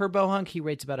 10 Turbo Hunk, he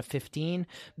rates about a 15.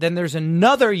 Then there's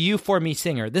another U4Me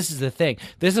singer. This is the thing.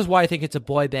 This is why I think it's a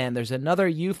boy band. There's another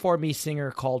U4Me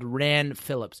singer called Ran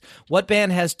Phillips. What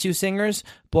band has 2 singers?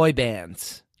 Boy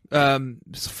bands.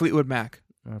 Fleetwood Mac.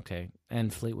 Okay,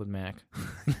 and Fleetwood Mac.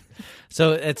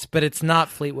 But it's not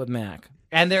Fleetwood Mac.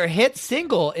 And their hit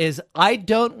single is I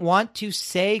Don't Want to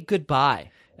Say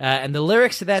Goodbye. And the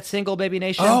lyrics to that single, Baby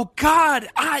Nation. Oh, God.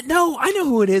 I know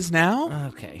who it is now.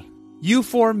 Okay.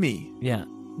 U4Me. Yeah.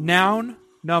 Noun,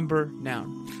 number,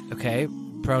 noun. Okay.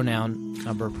 Pronoun,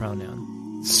 number,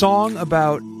 pronoun. Song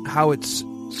about how it's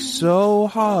so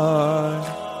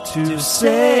hard to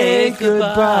say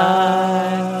goodbye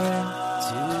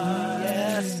to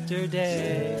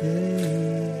yesterday.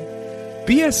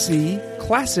 BSC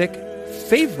classic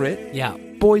favorite. Yeah.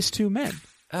 Boys to Men.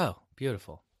 Oh,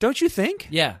 beautiful. Don't you think?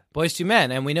 Yeah, Boys to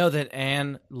Men. And we know that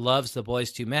Anne loves the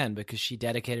Boys to Men because she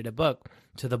dedicated a book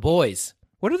to the boys.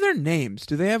 What are their names?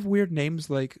 Do they have weird names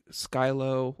like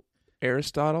Skylo,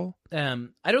 Aristotle? I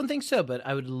don't think so, but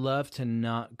I would love to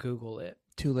not Google it.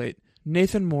 Too late.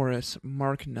 Nathan Morris,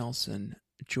 Mark Nelson,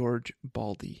 George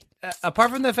Baldy. Apart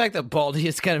from the fact that Baldy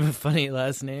is kind of a funny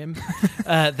last name,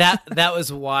 that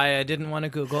was why I didn't want to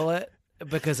Google it,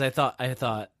 because I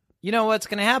thought, you know what's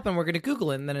going to happen? We're going to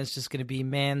Google it, and then it's just going to be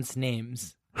man's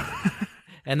names.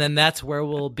 And then that's where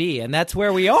we'll be, and that's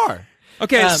where we are.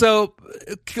 Okay, so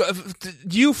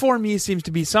U4Me seems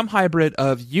to be some hybrid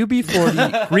of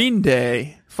UB40, Green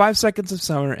Day, 5 Seconds of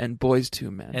Summer, and Boys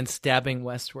to Men. And Stabbing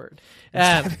Westward.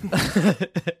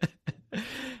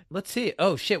 Let's see.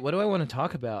 Oh, shit. What do I want to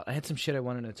talk about? I had some shit I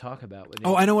wanted to talk about with you.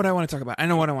 Oh, I know what I want to talk about.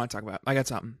 I got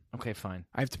something. Okay, fine.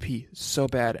 I have to pee so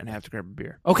bad, and I have to grab a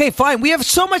beer. Okay, fine. We have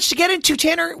so much to get into,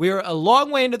 Tanner. We're a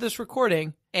long way into this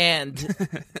recording, and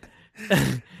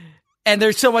and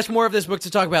there's so much more of this book to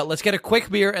talk about. Let's get a quick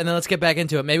beer, and then let's get back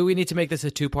into it. Maybe we need to make this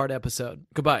a 2-part episode.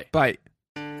 Goodbye. Bye.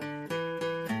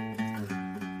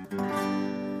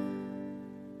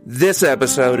 This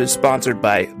episode is sponsored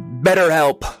by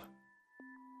BetterHelp.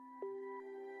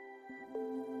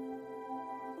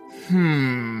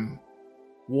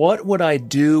 What would I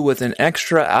do with an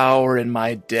extra hour in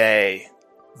my day?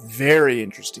 Very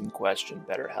interesting question,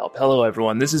 BetterHelp. Hello,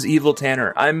 everyone. This is Evil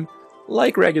Tanner. I'm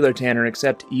like regular Tanner,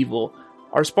 except evil.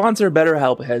 Our sponsor,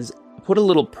 BetterHelp, has put a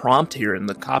little prompt here in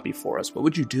the copy for us. What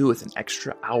would you do with an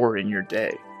extra hour in your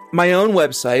day? My own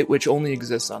website, which only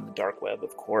exists on the dark web,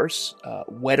 of course,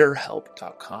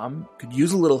 wetterhelp.com, could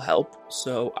use a little help.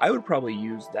 So I would probably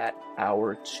use that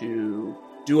hour to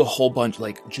do a whole bunch,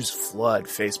 like just flood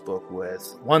Facebook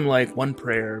with one like, one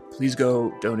prayer. Please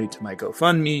go donate to my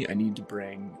GoFundMe. I need to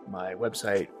bring my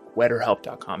website,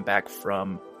 wetterhelp.com, back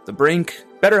from the brink.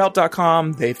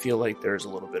 BetterHelp.com, they feel like there's a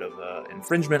little bit of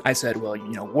infringement. I said, well,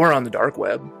 we're on the dark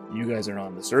web. You guys are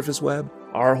on the surface web.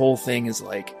 Our whole thing is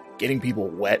like getting people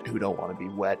wet who don't want to be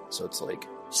wet. So it's like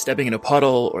stepping in a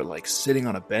puddle or like sitting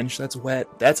on a bench that's wet.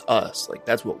 That's us. Like,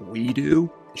 that's what we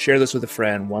do. Share this with a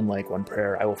friend. One like, one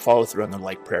prayer. I will follow through on the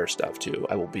like prayer stuff too.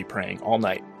 I will be praying all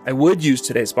night. I would use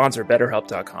today's sponsor,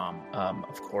 BetterHelp.com.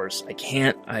 Of course, I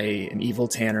can't. I am Evil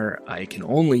Tanner. I can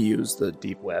only use the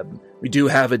deep web. We do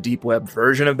have a deep web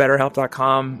version of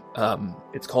BetterHelp.com.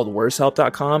 It's called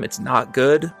WorseHelp.com. It's not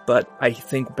good, but I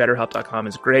think BetterHelp.com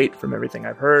is great from everything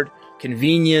I've heard.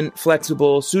 Convenient,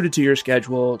 flexible, suited to your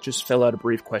schedule. Just fill out a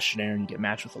brief questionnaire and you get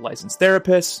matched with a licensed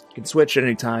therapist. You can switch at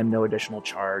any time, no additional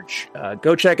charge.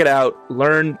 Go check it out.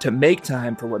 Learn to make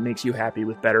time for what makes you happy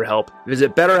with BetterHelp.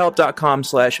 Visit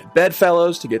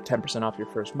BetterHelp.com/bedfellows to get 10% off your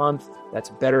first month.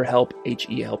 That's BetterHelp,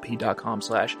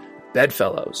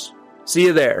 HELP.com/bedfellows. See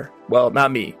you there. Well,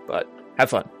 not me, but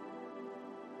have fun.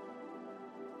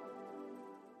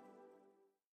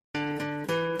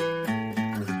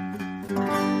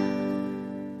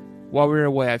 While we were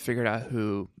away, I figured out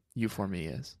who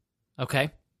U4Me is.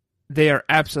 Okay. They are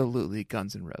absolutely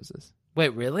Guns N' Roses. Wait,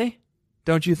 really?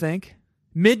 Don't you think?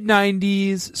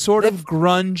 Mid-90s, sort of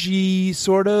grungy,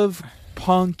 sort of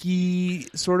punky,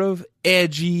 sort of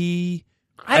edgy.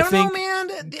 I don't know, man.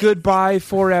 Goodbye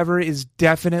Forever is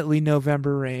definitely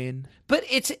November Rain. But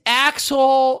it's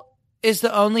Axl is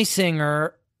the only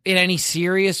singer in any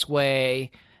serious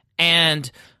way,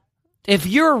 and if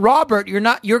you're Robert,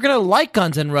 you're gonna like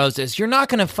Guns N' Roses. You're not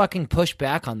gonna fucking push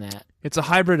back on that. It's a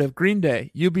hybrid of Green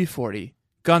Day, UB40,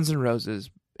 Guns N' Roses,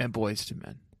 and Boyz II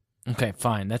Men. Okay,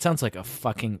 fine. That sounds like a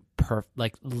fucking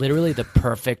literally the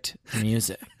perfect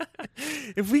music.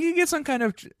 If we could get some kind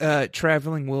of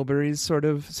Traveling Wilburys sort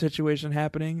of situation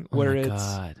happening, where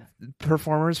it's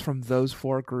performers from those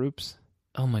four groups.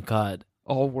 Oh my God.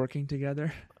 All working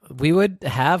together. We would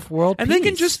have world peace. And they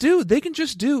can just do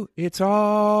It's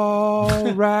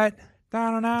All Right.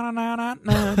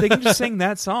 They can just sing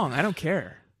that song. I don't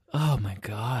care. Oh my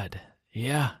God.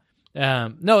 Yeah.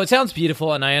 No, it sounds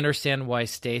beautiful, and I understand why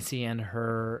Stacey and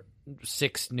her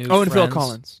 6 new friends... and Phil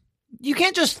Collins. You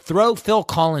can't just throw Phil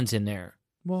Collins in there.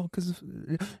 Well, because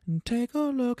take a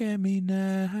look at me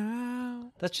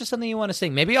now. That's just something you want to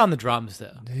sing. Maybe on the drums,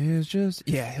 though. It's just...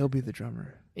 Yeah, he'll be the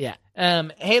drummer. Yeah.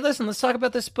 Hey, listen, let's talk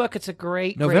about this book. It's a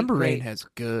great... November Rain has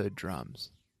good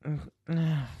drums.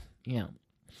 Yeah.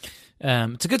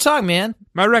 It's a good song, man.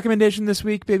 My recommendation this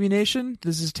week, Baby Nation,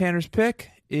 this is Tanner's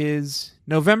pick, is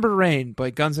November Rain by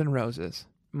Guns N' Roses.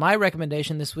 My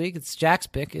recommendation this week, it's Jack's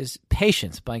pick, is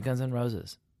Patience by Guns N'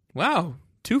 Roses. Wow.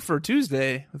 2 for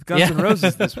Tuesday with Guns N'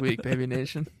 Roses this week, Baby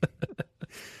Nation.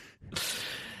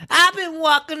 I've been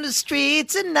walking the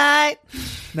streets at night.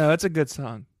 No, that's a good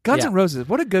song. Guns N' Roses,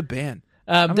 what a good band.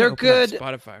 They're good,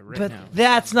 Spotify right but now.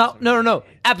 That's not... No.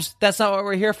 That's not what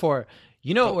we're here for.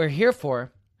 You know what we're here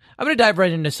for? I'm going to dive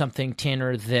right into something,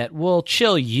 Tanner, that will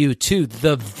chill you to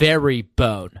the very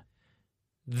bone.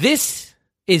 This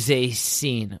is a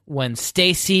scene when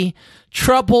Stacey,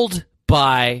 troubled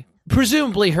by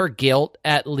presumably her guilt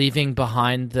at leaving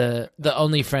behind the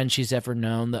only friends she's ever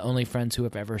known, the only friends who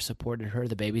have ever supported her,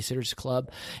 the Babysitters Club,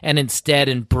 and instead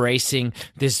embracing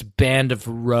this band of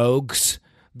rogues,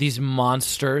 these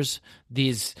monsters,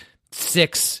 these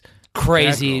 6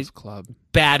 crazy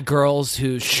bad girls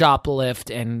who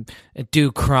shoplift and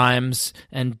do crimes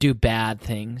and do bad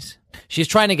things. She's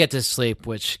trying to get to sleep,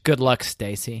 which good luck,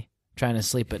 Stacey. Trying to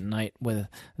sleep at night with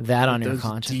that on your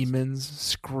conscience. Demons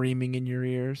screaming in your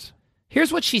ears.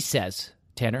 Here's what she says,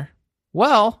 Tanner.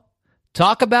 Well,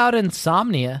 talk about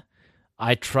insomnia.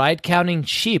 I tried counting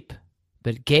sheep,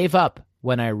 but gave up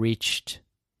when I reached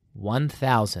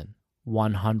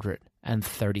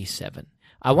 1,137.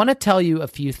 I want to tell you a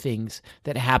few things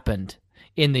that happened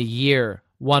in the year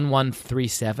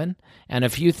 1137 and a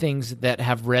few things that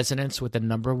have resonance with the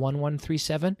number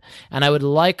 1137. And I would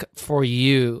like for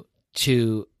you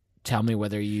to tell me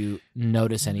whether you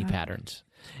notice any patterns.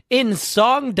 In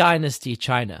Song Dynasty,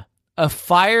 China, a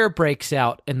fire breaks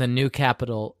out in the new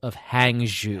capital of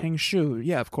Hangzhou. Hangzhou,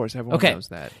 yeah, of course, everyone knows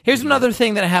that. Here's another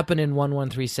thing that happened in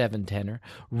 1137, Tanner.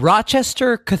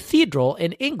 Rochester Cathedral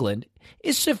in England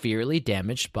is severely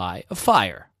damaged by a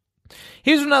fire.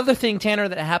 Here's another thing, Tanner,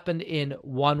 that happened in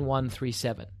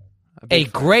 1137. A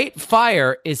great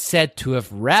fire is said to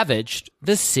have ravaged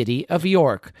the city of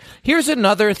York. Here's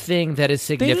another thing that is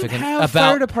significant they didn't have about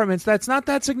fire departments. That's not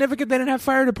that significant. They didn't have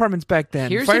fire departments back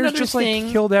then. Here's Fires another just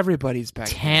thing, killed everybody's back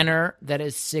Tanner, that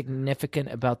is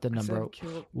significant about the number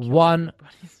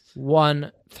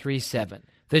 1137.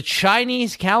 The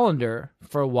Chinese calendar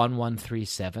for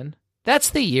 1137,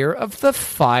 that's the year of the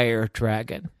fire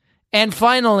dragon. And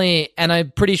finally, and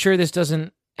I'm pretty sure this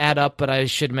doesn't add up, but I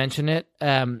should mention it,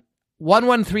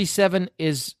 1137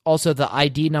 is also the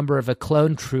ID number of a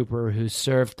clone trooper who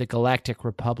served the Galactic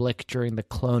Republic during the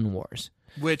Clone Wars.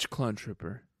 Which clone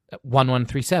trooper?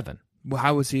 1137. Well,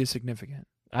 how was he significant?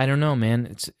 I don't know,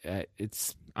 man.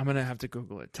 It's. I'm gonna have to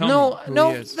Google it. Tell me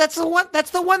who he is. That's the one.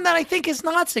 That's the one that I think is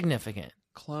not significant.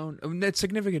 Clone. It's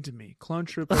significant to me. Clone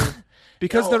trooper,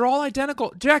 because they're all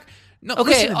identical. Jack. No. Okay,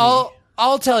 listen to me.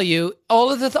 I'll tell you.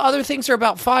 All of the other things are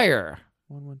about fire.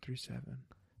 1137.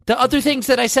 The other things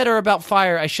that I said are about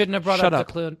fire. I shouldn't have brought up the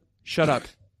clone. Shut up.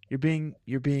 You're being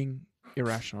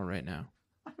irrational right now.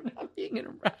 I'm not being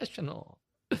irrational.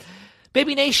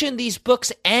 Baby Nation, these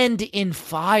books end in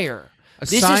fire.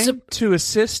 Assigned to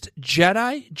assist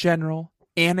Jedi General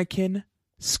Anakin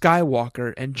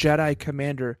Skywalker and Jedi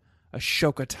Commander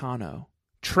Ashoka Tano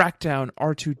track down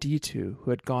R2-D2 who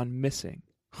had gone missing.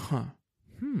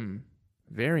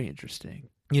 Very interesting.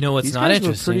 You know what's not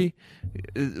interesting?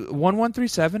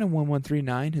 1137 and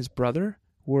 1139, his brother,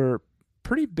 were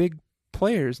pretty big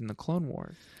players in the Clone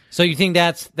Wars. So you think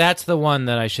that's the one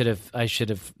that I should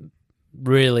have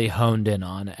really honed in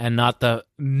on, and not the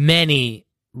many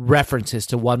references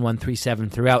to 1137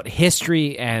 throughout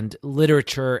history and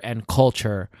literature and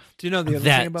culture. Do you know the other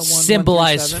that thing about 1137?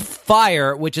 symbolize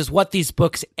fire, which is what these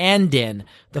books end in,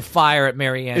 the fire at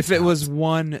Marianne's If it house. was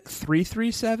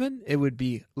 1337, it would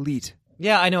be Leet.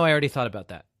 Yeah, I know. I already thought about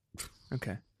that.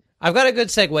 Okay. I've got a good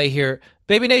segue here.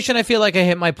 Baby Nation, I feel like I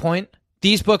hit my point.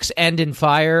 These books end in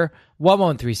fire.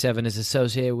 1137 is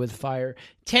associated with fire.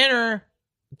 Tanner,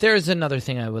 there's another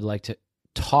thing I would like to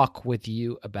talk with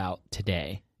you about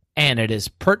today, and it is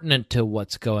pertinent to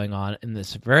what's going on in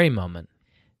this very moment.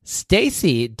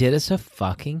 Stacey did us a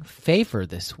fucking favor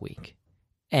this week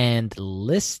and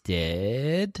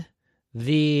listed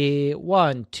the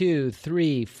 1, 2,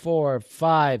 3, 4,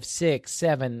 5, 6,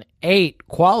 7, 8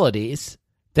 qualities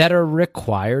that are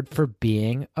required for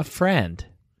being a friend.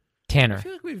 Tanner. I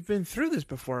feel like we've been through this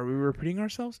before. Are we repeating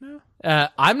ourselves now?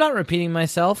 I'm not repeating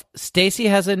myself. Stacey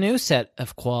has a new set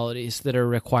of qualities that are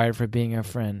required for being a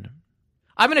friend.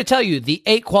 I'm going to tell you the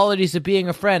 8 qualities of being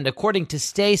a friend, according to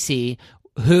Stacey,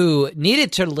 who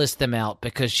needed to list them out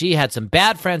because she had some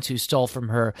bad friends who stole from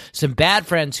her, some bad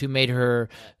friends who made her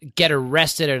get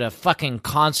arrested at a fucking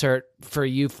concert for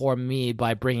You For Me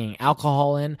by bringing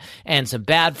alcohol in, and some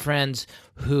bad friends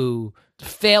who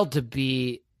failed to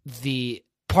be the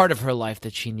part of her life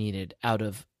that she needed out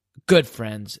of good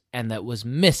friends, and that was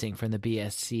missing from the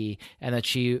BSC, and that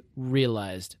she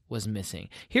realized was missing.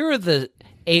 Here are the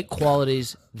 8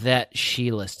 qualities that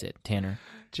she listed, Tanner.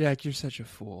 Jack, you're such a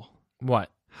fool. What?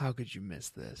 How could you miss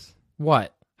this?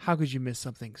 What? How could you miss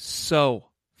something so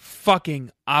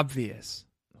fucking obvious?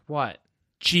 What?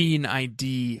 Gene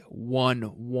ID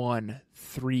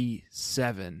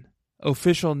 1137.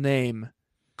 Official name,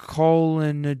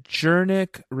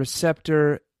 cholinergic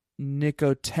receptor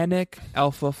nicotinic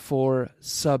alpha-4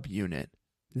 subunit.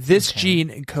 This gene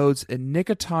encodes a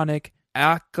nicotinic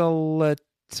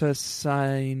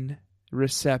alkylotocine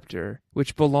receptor,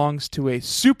 which belongs to a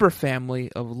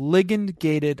superfamily of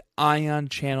ligand-gated ion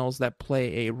channels that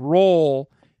play a role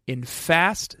in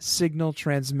fast signal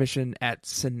transmission at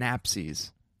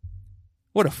synapses.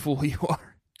 What a fool you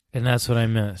are. And that's what I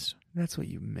missed. That's what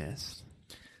you missed.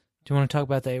 Do you want to talk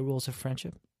about the 8 rules of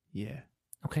friendship? Yeah.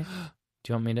 Okay.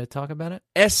 Do you want me to talk about it?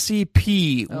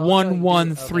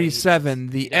 SCP-1137,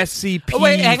 the SCP Oh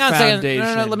wait, hang on a second.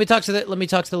 Foundation. No. Let me talk to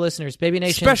the listeners. Baby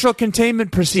Nation. Special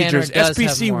containment procedures. Tanner does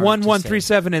have more to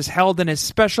SPC-1137 is held in a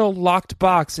special locked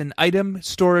box in item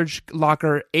storage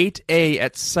locker 8A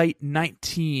at Site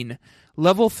 19.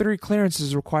 Level 3 clearance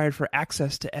is required for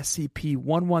access to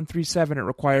SCP-1137. It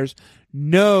requires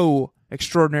no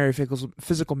extraordinary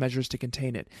physical measures to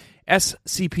contain it.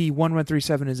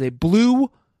 SCP-1137 is a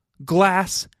blue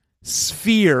glass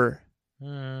sphere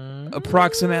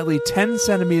approximately 10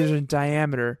 centimeters in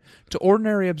diameter. To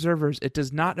ordinary observers, it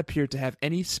does not appear to have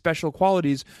any special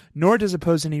qualities, nor does it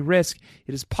pose any risk.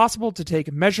 It is possible to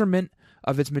take measurement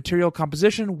of its material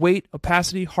composition, weight,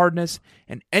 opacity, hardness,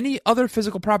 and any other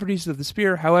physical properties of the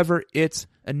sphere. However, its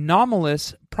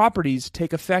anomalous properties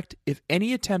take effect if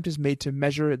any attempt is made to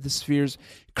measure the sphere's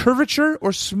curvature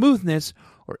or smoothness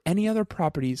or any other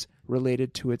properties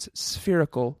related to its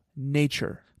spherical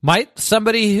nature. Might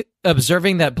somebody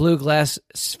observing that blue glass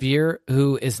sphere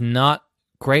who is not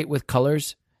great with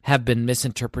colors have been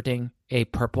misinterpreting a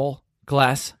purple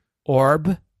glass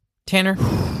orb, Tanner?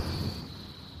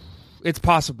 It's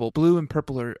possible. Blue and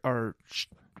purple are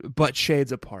but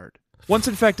shades apart. Once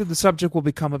infected, the subject will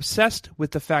become obsessed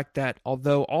with the fact that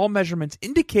although all measurements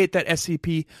indicate that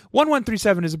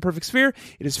SCP-1137 is a perfect sphere,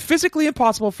 it is physically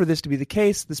impossible for this to be the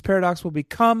case. This paradox will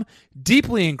become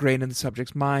deeply ingrained in the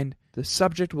subject's mind. The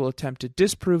subject will attempt to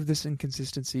disprove this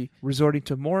inconsistency, resorting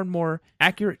to more and more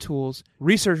accurate tools.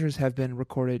 Researchers have been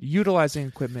recorded utilizing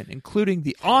equipment, including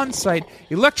the on-site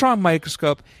electron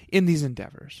microscope, in these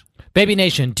endeavors. Baby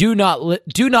Nation, do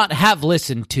not have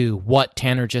listened to what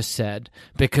Tanner just said,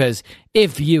 because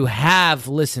if you have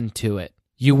listened to it,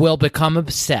 you will become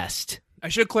obsessed. I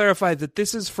should clarify that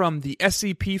this is from the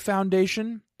SCP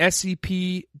Foundation,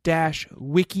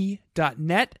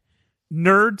 scp-wiki.net.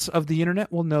 Nerds of the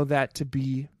internet will know that to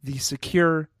be the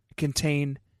secure,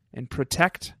 contain, and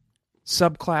protect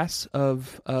subclass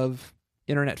of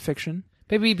internet fiction.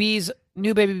 Baby bees,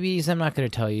 new baby bees, I'm not going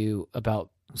to tell you about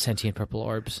sentient purple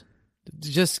orbs.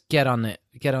 Just get on the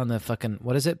fucking,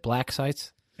 what is it, black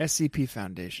sites? SCP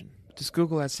Foundation. Just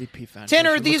Google SCP Foundation.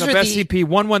 Tanner, these are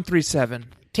SCP-1137.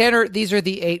 Tanner, these are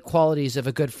the 8 qualities of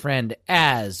a good friend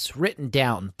as written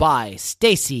down by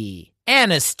Stacey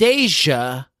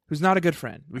Anastasia, who's not a good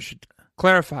friend. We should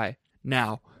clarify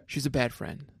now. She's a bad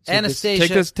friend. So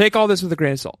Anastasia. Take all this with a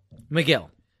grain of salt.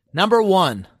 McGill. Number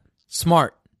 1,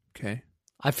 smart. Okay.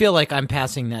 I feel like I'm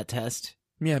passing that test.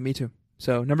 Yeah, me too.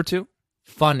 So, number 2?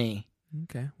 Funny.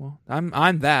 Okay, well,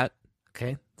 I'm that.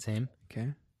 Okay, same.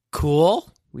 Okay. Cool.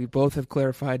 We both have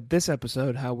clarified this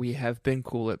episode how we have been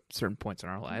cool at certain points in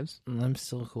our lives. I'm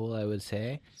still cool, I would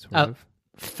say. Sort of.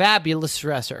 Fabulous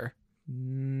dresser.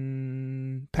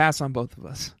 Pass on both of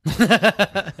us.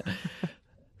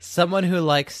 Someone who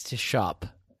likes to shop.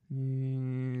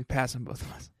 Pass on both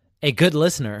of us. A good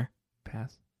listener.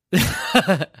 Pass.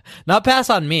 Not pass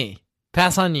on me.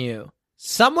 Pass on you.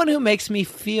 Someone who makes me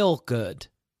feel good.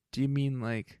 Do you mean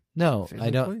like No, physically?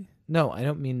 I don't. No, I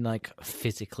don't mean like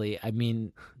physically. I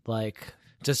mean like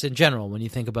just in general. When you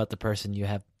think about the person, you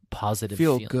have positive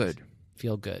feelings.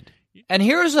 Feel good. And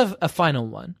here's a final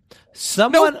one.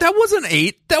 Someone. No, that wasn't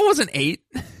 8. That wasn't 8.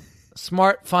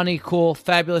 Smart, funny, cool,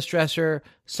 fabulous dresser,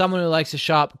 someone who likes to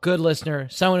shop, good listener,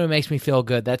 someone who makes me feel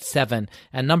good. That's 7.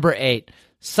 And number 8,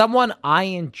 someone I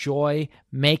enjoy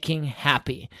making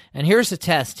happy. And here's the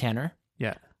test, Tanner.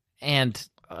 Yeah. And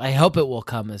I hope it will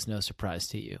come as no surprise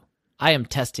to you. I am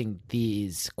testing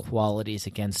these qualities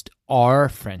against our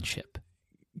friendship.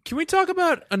 Can we talk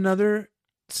about another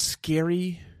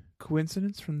scary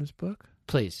coincidence from this book?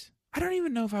 Please. I don't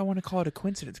even know if I want to call it a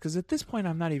coincidence, because at this point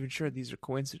I'm not even sure these are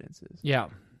coincidences. Yeah.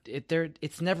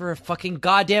 It's never a fucking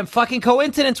goddamn fucking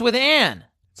coincidence with Anne.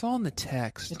 It's all in the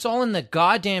text. It's all in the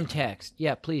goddamn text.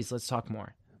 Yeah, please, let's talk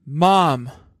more.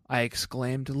 Mom, I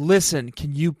exclaimed, listen,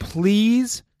 can you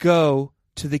please go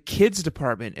to the kids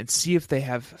department and see if they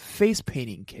have face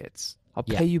painting kits? I'll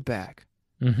pay you back.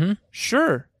 Mm-hmm.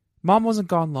 Sure. Mom wasn't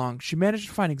gone long. She managed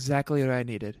to find exactly what I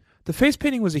needed. The face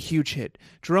painting was a huge hit.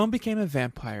 Jerome became a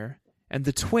vampire, and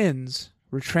the twins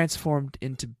were transformed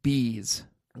into bees.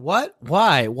 What?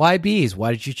 Why? Why bees?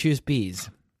 Why did you choose bees?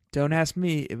 Don't ask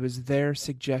me. It was their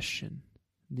suggestion.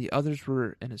 The others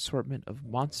were an assortment of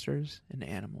monsters and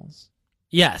animals.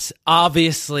 Yes,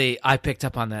 obviously I picked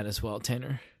up on that as well,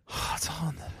 Tanner.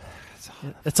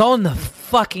 It's all in the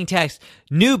fucking text.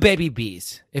 New baby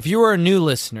bees. If you are a new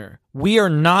listener, we are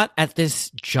not at this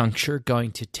juncture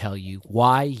going to tell you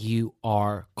why you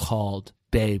are called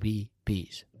baby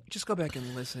bees. Just go back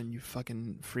and listen, you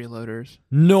fucking freeloaders.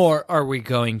 Nor are we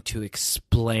going to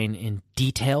explain in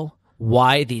detail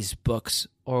why these books,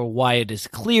 or why it is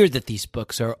clear that these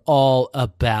books are all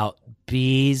about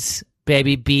bees,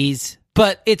 baby bees.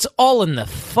 But it's all in the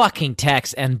fucking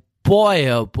text, and boy,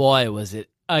 oh boy, was it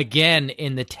again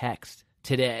in the text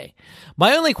today.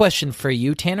 My only question for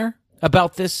you, Tanner,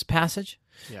 about this passage,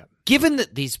 given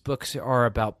that these books are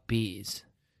about bees,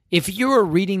 if you were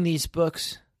reading these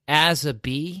books as a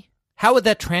bee, how would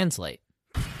that translate?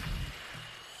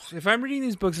 If I'm reading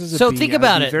these books as a bee, so think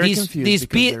about it. These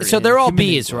bees. So they're all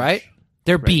bees, right?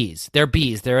 They're bees. They're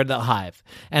bees. They're in the hive.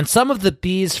 And some of the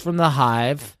bees from the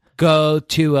hive go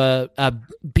to a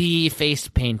bee face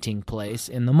painting place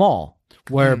in the mall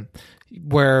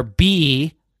where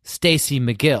bee Stacey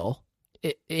McGill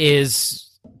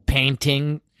is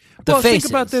painting the faces.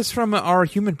 Think about this from our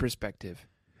human perspective.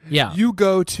 Yeah. You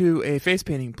go to a face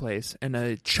painting place and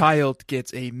a child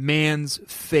gets a man's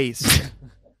face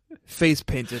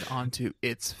painted onto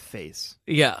its face.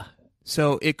 Yeah.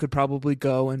 So it could probably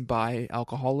go and buy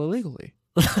alcohol illegally.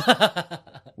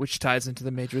 Which ties into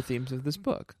the major themes of this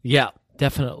book. Yeah,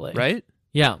 definitely. Right?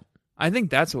 Yeah. I think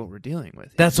that's what we're dealing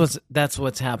with. That's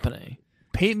what's happening.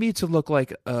 Paint me to look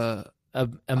like a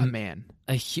man.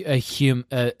 A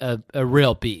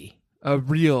real bee. A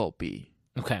real bee.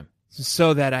 Okay.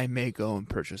 So that I may go and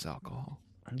purchase alcohol.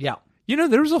 Yeah. You know,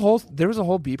 there was a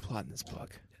whole bee plot in this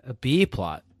book. A bee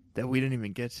plot that we didn't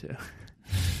even get to.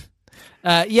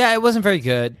 Yeah, it wasn't very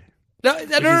good.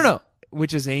 No.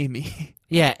 Which is Amy.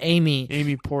 Yeah, Amy.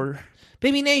 Amy Porter.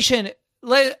 Baby Nation.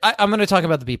 I'm going to talk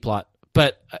about the bee plot,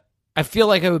 but I feel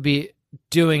like I would be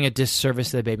doing a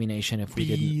disservice to the Baby Nation if we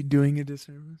didn't. Doing a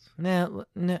disservice? No,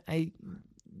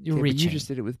 you're reaching. You just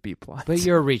did it with bee plot. But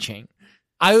you're reaching.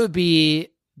 I would be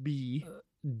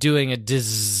doing a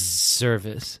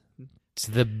disservice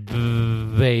to the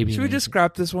baby. Should we just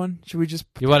scrap this one? Should we just?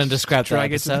 You want to scrap the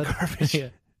drag episode? it to the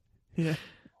garbage? Yeah.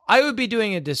 I would be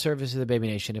doing a disservice to the Baby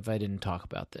Nation if I didn't talk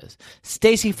about this.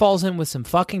 Stacey falls in with some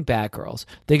fucking bad girls.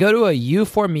 They go to a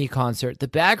U4Me concert. The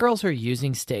bad girls are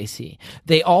using Stacey.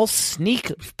 They all sneak.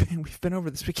 We've been over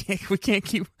this. We can't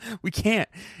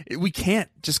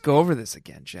just go over this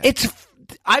again, Jack.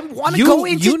 I want to go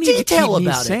into detail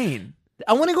about it.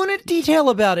 I want to go into detail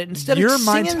about it instead of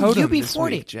singing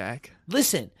UB40. Jack.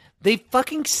 Listen, they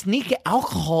fucking sneak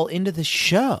alcohol into the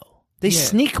show. They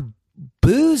sneak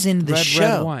booze into the show.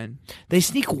 Red wine. They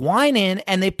sneak wine in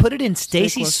and they put it in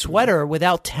Stacey's sweater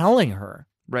without telling her.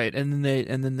 Right, and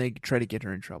then they try to get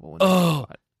her in trouble.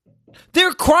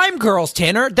 They're crime girls,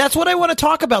 Tanner. That's what I want to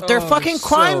talk about. They're fucking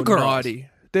crime girls. Naughty.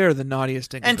 They're the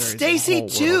naughtiest thing. And Stacey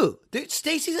too.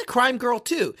 Stacey's a crime girl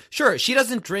too. Sure, she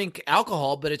doesn't drink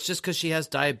alcohol, but it's just because she has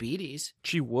diabetes.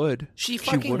 She would. She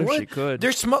fucking would. If she could.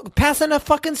 They're passing a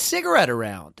fucking cigarette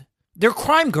around. They're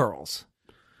crime girls.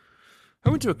 I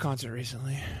went to a concert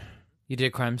recently. You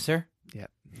did crime, sir? Yeah.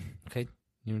 Okay.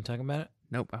 You want to talk about it?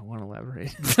 Nope. I want to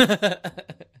elaborate.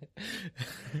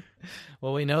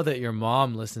 Well, we know that your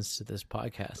mom listens to this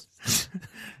podcast.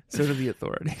 So do the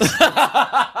authorities.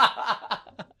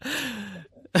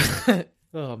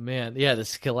 Oh, man. Yeah, the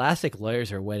Scholastic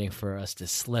lawyers are waiting for us to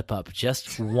slip up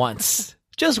just once.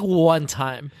 Just one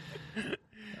time.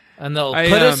 And they'll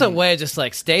put us away just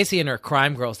like Stacey and her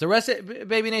crime girls. The rest of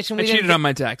Baby Nation, I cheated on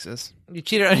my taxes. You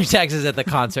cheated on your taxes at the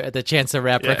concert, at the Chance the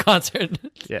Rapper concert.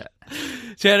 Yeah.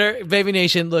 Tanner, Baby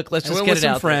Nation, look, let's just get it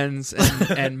out. Friends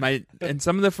and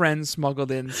some of the friends smuggled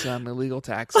in some illegal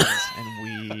taxes, and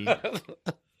we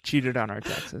cheated on our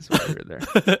taxes while we were there.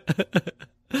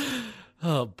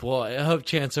 Oh boy, I hope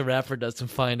Chance the Rapper doesn't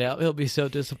find out. He'll be so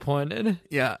disappointed.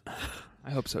 Yeah. I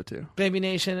hope so too. Baby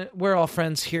Nation, we're all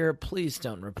friends here. Please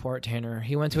don't report Tanner.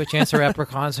 He went to a Chance the Rapper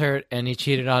concert and he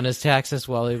cheated on his taxes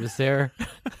while he was there.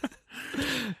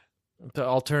 The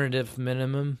alternative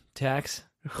minimum tax.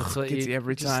 That's what you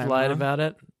every just time, lied about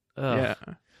it. Oh. Yeah.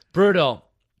 Brutal.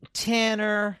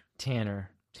 Tanner.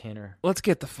 Let's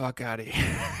get the fuck out of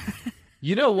here.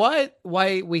 You know what?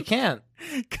 Why we can't?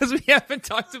 Because we haven't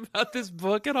talked about this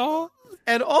book at all.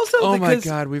 And also, oh my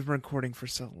god, we've been recording for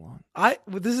so long.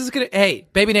 This is gonna. Hey,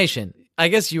 Baby Nation, I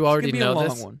guess you already know a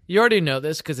this. long one. You already know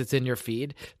this because it's in your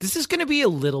feed. This is gonna be a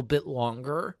little bit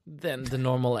longer than the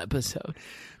normal episode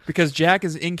because Jack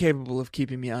is incapable of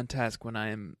keeping me on task when I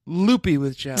am loopy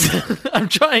with Jack. I'm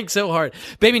trying so hard.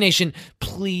 Baby Nation,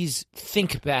 please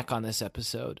think back on this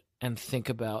episode and think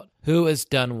about who has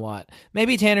done what.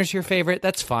 Maybe Tanner's your favorite.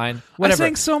 That's fine. Whatever. I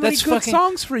sang so many good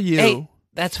songs for you. Hey,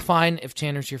 that's fine if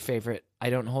Tanner's your favorite. I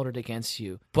don't hold it against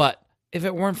you. But if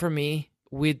it weren't for me,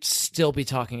 we'd still be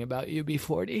talking about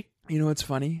UB40. You know what's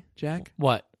funny, Jack?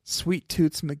 What? Sweet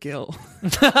Toots McGill.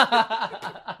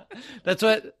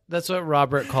 That's what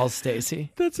Robert calls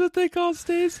Stacey. That's what they call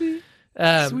Stacey.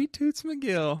 Sweet Toots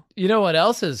McGill. You know what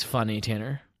else is funny,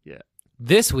 Tanner? Yeah.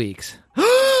 This week's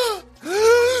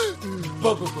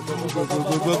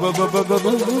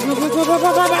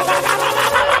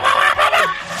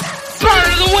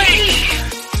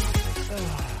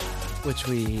which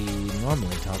we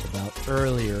normally talk about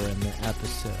earlier in the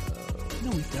episode.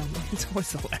 No, we don't. It's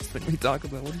always the last thing we talk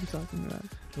about. What are you talking about?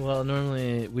 Well,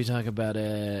 normally we talk about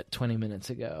it 20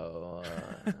 minutes ago.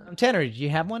 Tanner, did you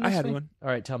have one? I this had week? one. All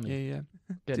right, tell me. Yeah.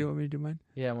 Good. Do you want me to do mine?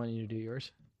 Yeah, I want you to do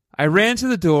yours. I ran to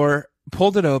the door,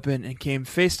 pulled it open, and came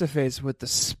face to face with the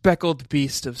speckled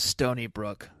beast of Stony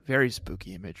Brook. Very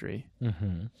spooky imagery.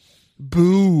 Mm-hmm.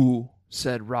 Boo,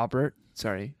 said Robert.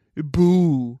 Sorry.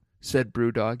 Boo, said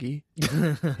Brewdoggy.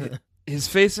 His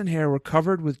face and hair were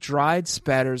covered with dried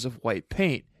spatters of white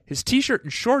paint. His t-shirt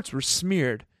and shorts were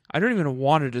smeared. I don't even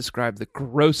want to describe the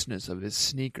grossness of his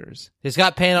sneakers. He's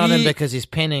got paint on him because he's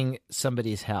painting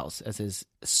somebody's house as his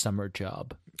summer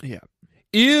job. Yeah.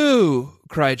 Ew,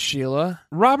 cried Sheila.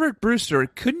 Robert Brewster,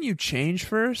 couldn't you change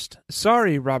first?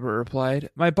 Sorry, Robert replied.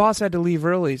 My boss had to leave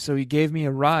early, so he gave me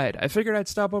a ride. I figured I'd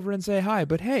stop over and say hi,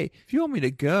 but hey, if you want me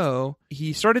to go...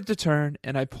 He started to turn,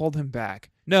 and I pulled him back.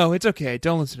 No, it's okay.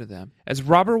 Don't listen to them. As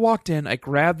Robert walked in, I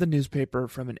grabbed the newspaper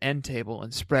from an end table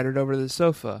and spread it over the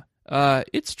sofa.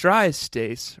 It's dry,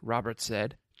 Stace, Robert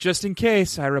said. Just in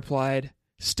case, I replied.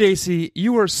 Stacey,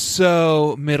 you are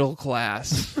so middle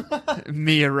class,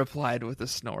 Mia replied with a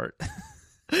snort.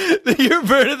 Your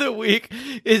burn of the week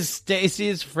is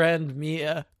Stacey's friend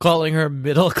Mia calling her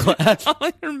middle class.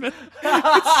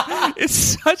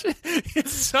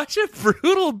 It's such a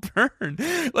brutal burn.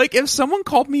 Like, if someone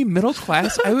called me middle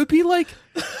class, I would be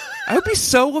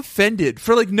so offended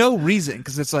for like no reason,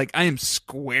 because it's like I am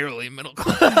squarely middle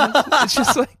class. It's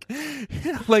just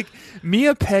like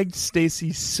Mia pegged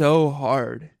Stacey so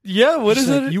hard. Yeah, what is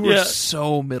it? You were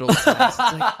so middle class.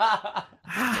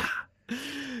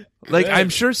 Like I'm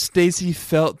sure Stacey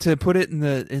felt, to put it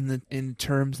in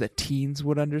terms that teens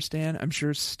would understand, I'm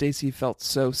sure Stacey felt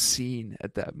so seen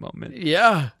at that moment.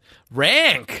 Yeah.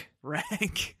 Rank.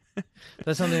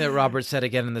 That's something that Robert said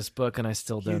again in this book, and I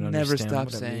still don't understand. Never stop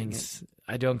what saying it means.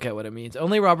 I don't get what it means.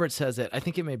 Only Robert says it. I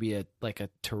think it may be a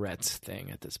Tourette's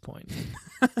thing at this point.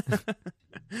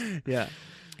 Yeah.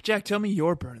 Jack, tell me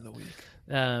your burn of the week.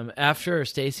 After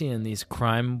Stacey and these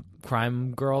crime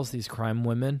girls, these crime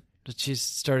women that she's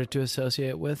started to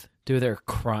associate with, do their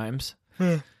crimes.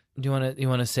 Do you want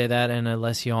to say that in a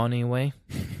less yawny way?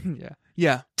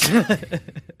 Yeah.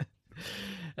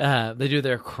 They do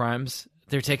their crimes.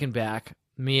 They're taken back.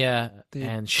 Mia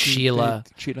and Sheila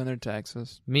cheat on their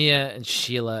taxes. Mia and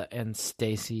Sheila and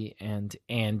Stacey and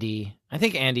Andy. I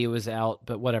think Andy was out,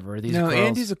 but whatever. These girls.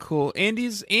 Andy's cool.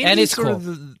 Andy's sort cool.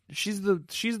 of she's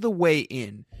the way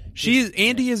in.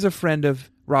 Andy is a friend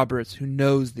of Robert's who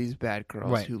knows these bad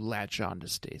girls who latch on to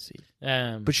Stacey.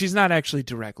 But she's not actually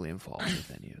directly involved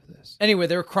with any of this. Anyway,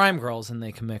 they're crime girls and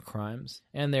they commit crimes.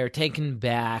 And they're taken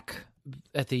back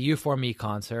at the U4Me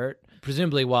concert,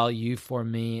 presumably while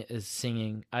U4Me is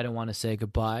singing I Don't Want to Say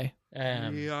Goodbye.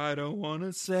 I don't want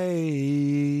to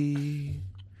say...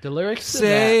 The lyrics to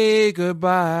say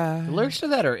goodbye. The lyrics to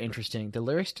that are interesting. The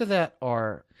lyrics to that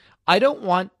are, I don't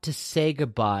want to say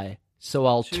goodbye, so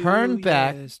I'll turn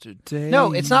back. Yesterday.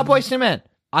 No, it's not Boyz II Men.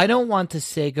 I don't want to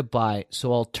say goodbye,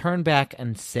 so I'll turn back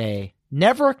and say,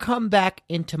 never come back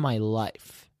into my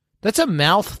life. That's a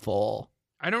mouthful.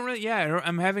 I don't really,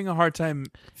 I'm having a hard time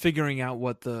figuring out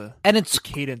what the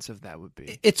cadence of that would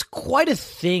be. It's quite a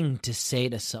thing to say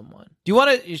to someone. Do you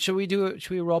want to, should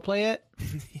we role play it?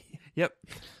 Yep.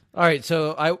 All right,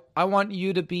 so I want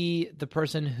you to be the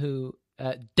person who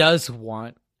does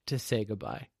want to say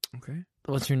goodbye. Okay.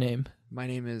 What's your name? My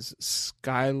name is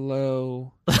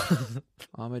Skylo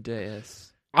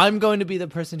Amadeus. I'm going to be the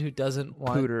person who doesn't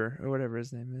want... Pooter, or whatever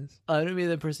his name is. I'm going to be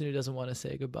the person who doesn't want to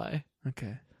say goodbye.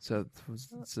 Okay. So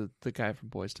the guy from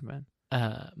Boyz II Men.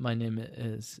 My name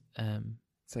is...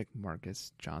 it's like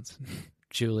Marcus Johnson.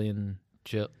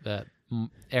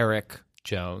 Eric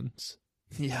Jones.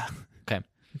 Yeah.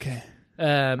 Okay.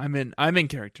 I'm in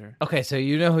character. Okay, so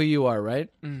you know who you are, right?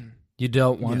 Mm. You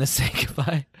don't want to say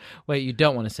goodbye? Wait, you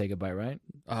don't want to say goodbye, right?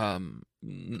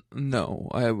 No,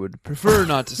 I would prefer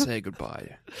not to say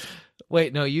goodbye.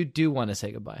 Wait, no, you do want to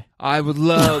say goodbye. I would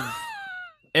love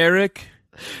Eric.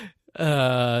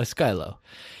 Skylo.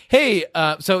 Hey,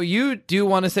 so you do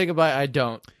want to say goodbye? I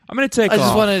don't. I'm gonna take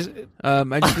off.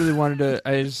 I just really wanted to.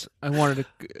 I wanted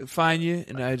to find you,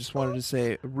 and I just wanted to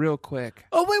say real quick.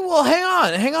 Oh wait, well,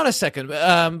 hang on a second,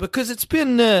 because it's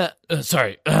been.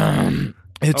 Sorry.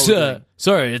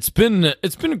 It's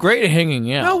been great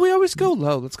hanging out. No, we always go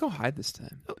low. Let's go high this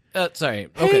time. Sorry.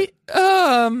 Okay.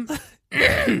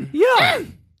 Hey, yeah.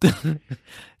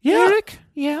 Eric?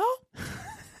 Yeah?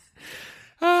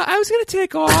 I was going to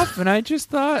take off, and I just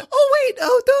thought... Oh, wait.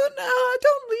 Oh,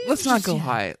 don't leave. Let's not go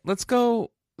high. Let's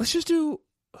just do...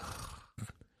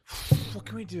 What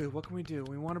can we do?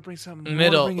 We want to bring something...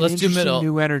 Middle. Let's do middle.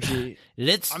 New energy.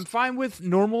 I'm fine with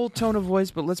normal tone of voice,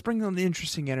 but let's bring the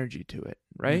interesting energy to it,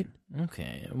 right?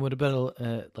 Okay. What about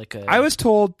I was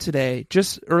told today,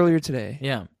 just earlier today,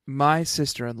 Yeah. my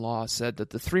sister-in-law said that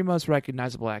the 3 most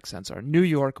recognizable accents are New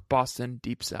York, Boston,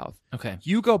 Deep South. Okay.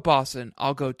 You go Boston,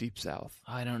 I'll go Deep South.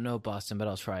 I don't know Boston, but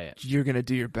I'll try it. You're going to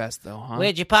do your best, though, huh?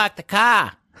 Where'd you park the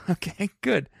car? Okay,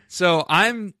 good. So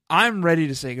I'm ready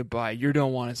to say goodbye. You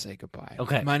don't want to say goodbye.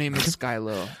 Okay. My name is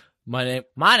Skylo.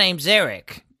 My name's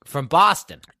Eric from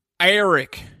Boston.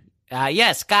 Eric.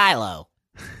 Skylo.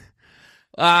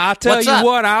 I'll tell What's you up?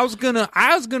 what. I was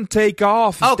gonna take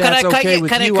off. If that's okay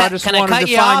with you. I just Can I wanted cut to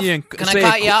you find off? you and Can say I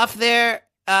cut you off there?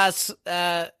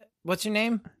 What's your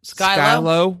name?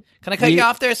 Skylo. Can I cut you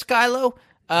off there, Skylo?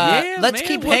 Yeah, let's man,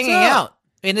 keep what's hanging up? out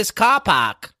in this car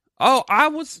park. Oh, I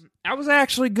was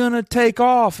actually gonna take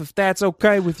off if that's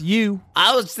okay with you.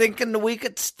 I was thinking that we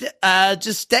could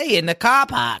just stay in the car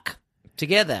park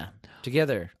together.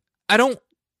 I don't.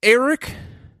 Eric.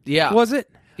 Yeah. Was it?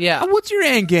 Yeah. What's your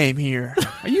end game here?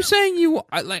 Are you saying you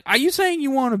want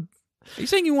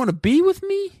to be with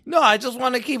me? No, I just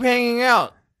want to keep hanging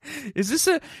out. Is this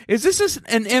an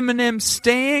Eminem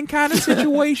Stan kind of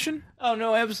situation? Oh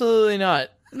no, absolutely not.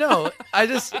 No, I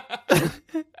just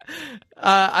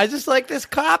like this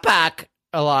car park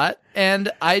a lot,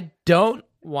 and I don't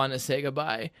want to say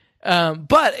goodbye.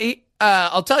 But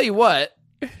I'll tell you what,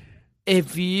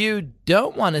 if you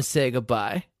don't want to say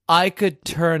goodbye, I could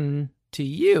turn to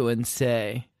you and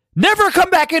say, never come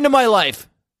back into my life,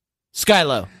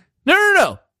 Skylo.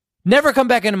 No. Never come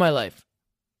back into my life.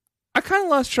 I kind of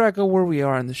lost track of where we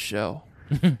are in the show.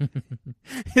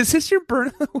 Is this your burn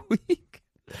of the week?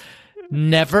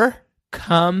 Never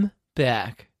come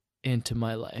back into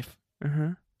my life.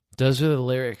 Uh-huh. Those are the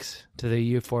lyrics to the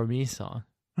You For Me song.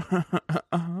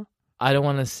 Uh-huh. I don't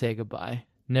want to say goodbye.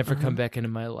 Never come back into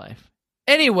my life.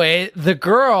 Anyway, the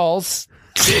girls...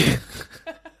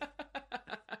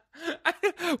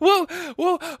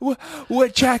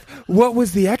 What, Jack? What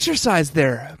was the exercise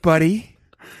there, buddy?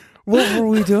 What were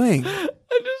we doing? I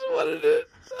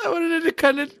wanted to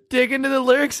kind of dig into the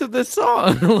lyrics of this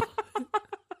song.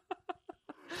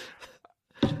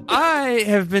 I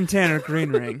have been Tanner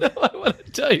Greenring. I want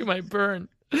to tell you my burn.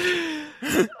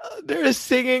 They're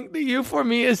singing, the You For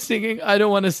Me is singing, I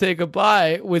don't want to say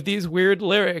goodbye with these weird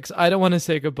lyrics. I don't want to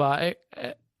say goodbye.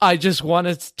 I just want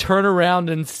to turn around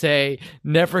and say,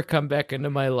 never come back into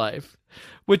my life.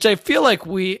 Which I feel like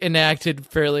we enacted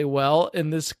fairly well in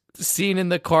this scene in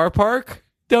the car park.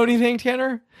 Don't you think,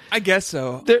 Tanner? I guess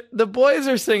so. The boys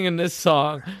are singing this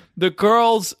song. The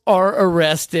girls are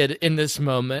arrested in this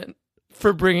moment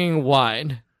for bringing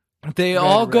wine. They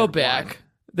all go back. Wine.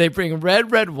 They bring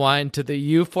red wine to the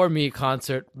You For Me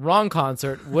concert. Wrong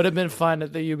concert. Would have been fun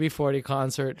at the UB40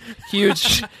 concert.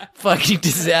 Huge fucking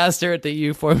disaster at the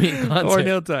You For Me concert. Or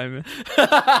nil time.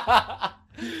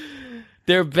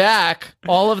 They're back.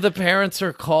 All of the parents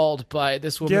are called by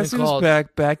this woman Guess who's called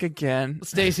back again.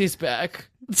 Stacey's back.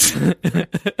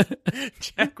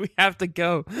 Jack, we have to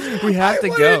go. We have to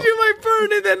go. I want to do my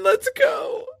burn and then let's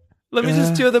go. Let me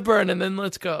just do the burn and then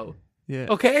let's go. Yeah.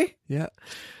 Okay? Yeah.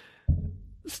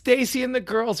 Stacey and the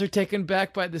girls are taken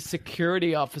back by the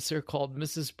security officer called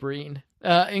Mrs. Breen,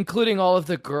 including all of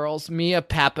the girls, Mia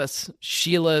Pappas,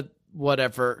 Sheila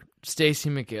whatever, Stacey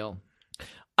McGill.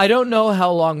 I don't know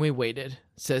how long we waited,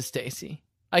 says Stacey.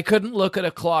 I couldn't look at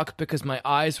a clock because my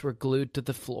eyes were glued to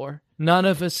the floor. None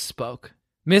of us spoke.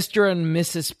 Mr. and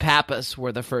Mrs. Pappas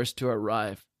were the first to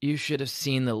arrive. You should have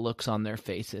seen the looks on their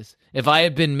faces. If I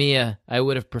had been Mia, I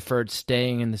would have preferred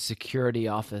staying in the security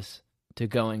office to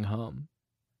going home.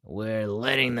 We're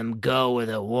letting them go with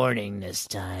a warning this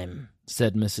time,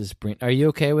 said Mrs. Breen. Are you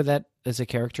okay with that as a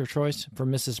character choice for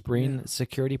Mrs. Breen, Yeah.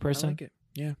 security person? I like it.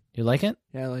 Yeah. You like it?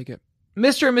 Yeah, I like it.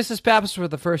 Mr. and Mrs. Pappas were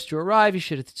the first to arrive. You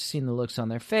should have seen the looks on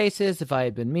their faces. If I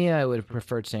had been Mia, I would have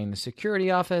preferred staying in the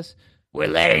security office. We're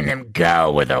letting them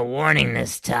go with a warning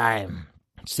this time,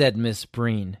 said Miss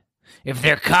Breen. If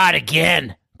they're caught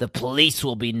again, the police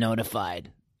will be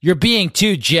notified. You're being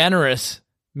too generous.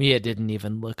 Mia didn't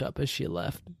even look up as she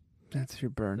left. That's your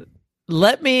burn.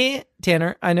 Let me,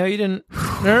 Tanner, I know you didn't.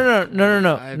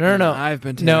 No. I've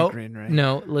been Tanner Green, right?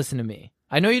 No, listen to me.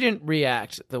 I know you didn't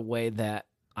react the way that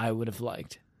I would have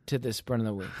liked to this burn of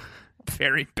the week.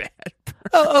 Very bad burn.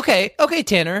 Oh, okay. Okay,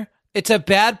 Tanner. It's a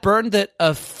bad burn that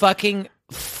a fucking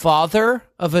father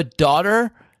of a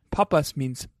daughter. Papas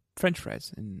means French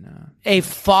fries. A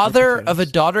father of a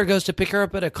daughter goes to pick her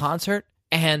up at a concert,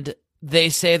 and they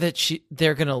say that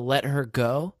they're going to let her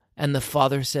go, and the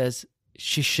father says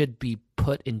she should be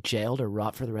put in jail to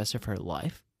rot for the rest of her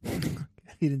life.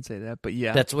 He didn't say that, but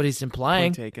yeah. That's what he's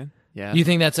implying. Point taken. Yeah. You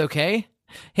think that's okay?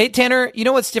 Hey, Tanner, you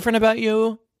know what's different about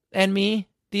you and me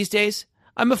these days?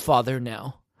 I'm a father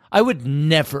now. I would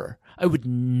never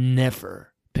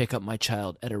pick up my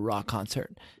child at a rock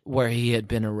concert where he had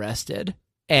been arrested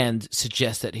and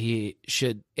suggest that he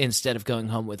should, instead of going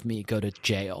home with me, go to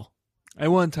jail. I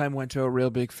one time went to a Real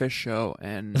Big Fish show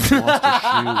and lost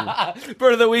a shoe.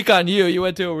 Bird of the week on you. You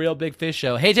went to a Real Big Fish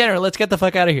show. Hey, Tanner, let's get the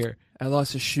fuck out of here. I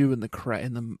lost a shoe in the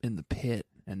pit,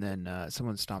 and then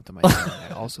someone stomped on my toe.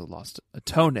 I also lost a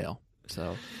toenail.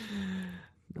 So,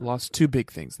 lost two big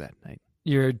things that night.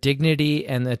 Your dignity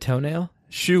and the toenail?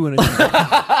 Shoe and a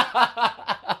toenail.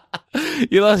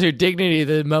 You lost your dignity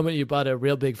the moment you bought a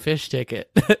Real Big Fish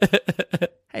ticket.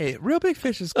 Hey, Real Big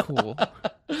Fish is cool.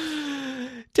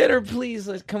 Tanner, please,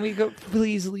 can we go?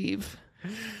 Please leave.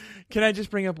 Can I just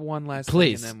bring up one last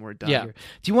thing and then we're done? Yeah. Do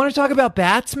you want to talk about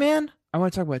bats, man? I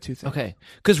want to talk about two things. Okay.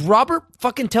 Because Robert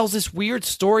fucking tells this weird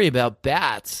story about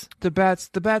bats. The bats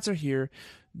are here.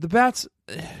 The bats,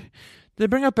 they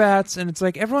bring up bats, and it's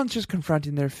like everyone's just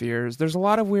confronting their fears. There's a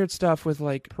lot of weird stuff with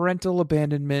like parental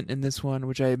abandonment in this one,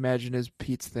 which I imagine is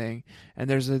Pete's thing. And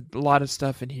there's a lot of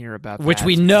stuff in here about which bats,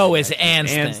 we know is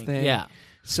Anne's thing. Yeah.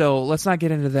 So let's not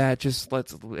get into that. Just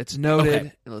it's noted.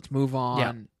 Okay. Let's move on.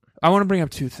 Yeah. I want to bring up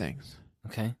two things.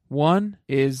 Okay. One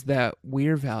is that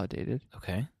we're validated.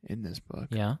 Okay. In this book.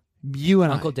 Yeah. You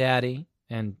and Uncle Daddy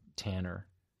and Tanner.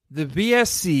 The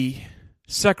BSC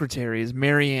secretary is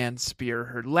Marianne Spear.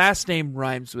 Her last name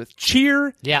rhymes with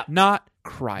cheer, not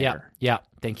crier. Yeah. Yeah.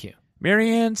 Thank you.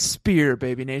 Marianne Spear,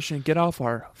 Baby Nation. Get off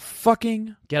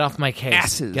my case.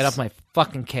 Asses. Get off my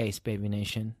fucking case, Baby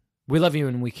Nation. We love you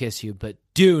and we kiss you, but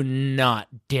do not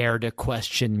dare to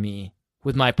question me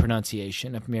with my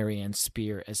pronunciation of Marianne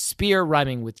Spear as Spear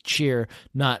rhyming with cheer,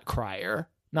 not crier,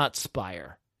 not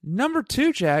spire. Number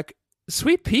 2, Jack,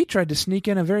 Sweet Pea tried to sneak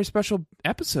in a very special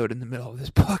episode in the middle of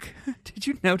this book. Did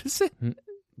you notice it?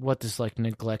 What, this like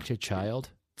neglected child?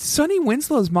 Sonny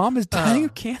Winslow's mom is dying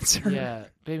of cancer. Yeah,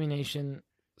 Baby Nation.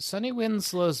 Sonny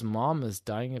Winslow's mom is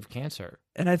dying of cancer.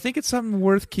 And I think it's something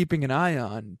worth keeping an eye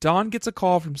on. Dawn gets a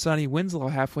call from Sonny Winslow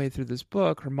halfway through this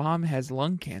book. Her mom has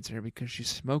lung cancer because she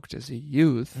smoked as a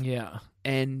youth. Yeah.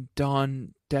 And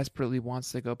Dawn desperately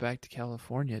wants to go back to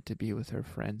California to be with her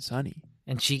friend Sonny.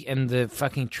 And the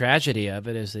fucking tragedy of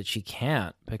it is that she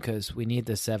can't because we need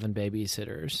the 7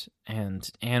 babysitters, and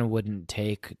Anne wouldn't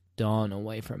take Dawn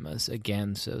away from us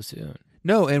again so soon.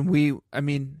 No, and we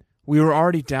were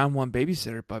already down one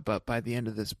babysitter, but by the end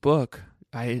of this book,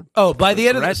 by the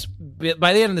end of this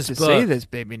book, say this,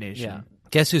 Baby Nation. Yeah.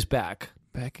 Guess who's back?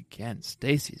 Back again.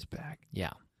 Stacey's back.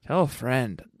 Yeah. Tell a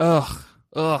friend. Ugh.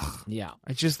 Yeah.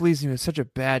 It just leaves me with such a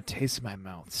bad taste in my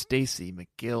mouth. Stacey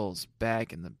McGill's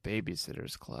back in the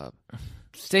Babysitters Club.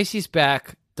 Stacey's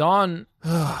back. Dawn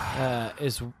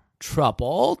is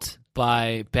troubled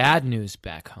by bad news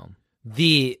back home.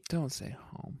 Don't say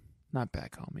home. Not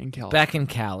back home. In Cali. Back in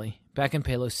Cali. Back in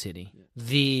Palo City.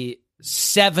 The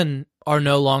 7 are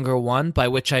no longer one, by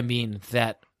which I mean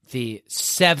that the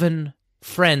 7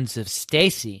 friends of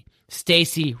Stacey,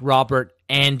 Robert,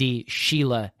 Andy,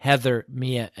 Sheila, Heather,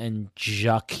 Mia, and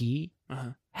Jackie,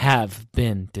 have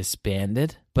been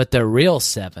disbanded. But the real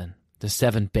 7, the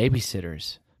 7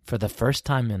 babysitters, for the first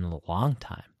time in a long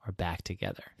time, are back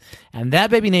together. And that,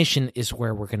 Baby Nation, is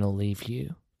where we're going to leave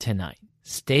you tonight.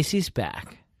 Stacey's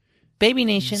back. Baby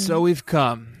Nation. So we've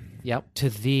come. Yep. To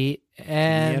the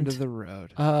end of the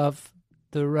road.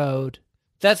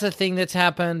 That's the thing that's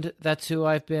happened. That's who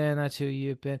I've been. That's who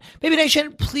you've been. Baby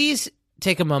Nation, please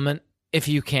take a moment, if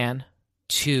you can,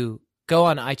 to go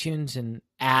on iTunes and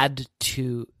add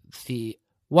to the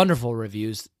wonderful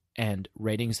reviews and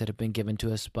ratings that have been given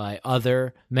to us by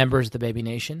other members of the Baby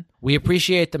Nation. We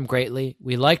appreciate them greatly.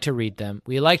 We like to read them.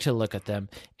 We like to look at them.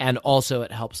 And also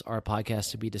it helps our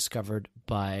podcast to be discovered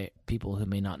by people who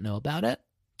may not know about it.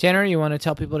 Tanner, you want to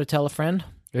tell people to tell a friend?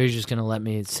 Or are you just going to let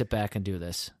me sit back and do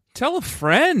this? Tell a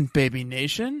friend, Baby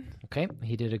Nation. Okay,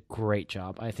 he did a great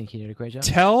job. I think he did a great job.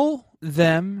 Tell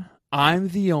them I'm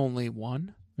the only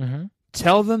one. Mm-hmm.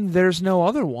 Tell them there's no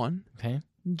other one. Okay.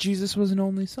 Jesus was an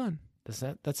only son.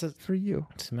 That's a for you.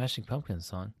 Smashing Pumpkins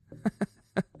song.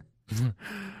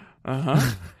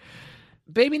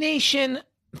 Baby Nation,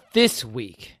 this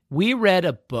week we read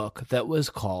a book that was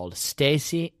called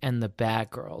Stacey and the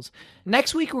Bad Girls.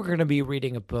 Next week we're going to be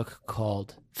reading a book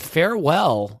called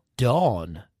Farewell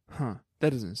Dawn.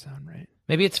 That doesn't sound right.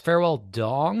 Maybe it's Farewell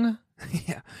Dong?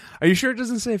 Yeah. Are you sure it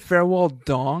doesn't say Farewell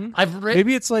Dong?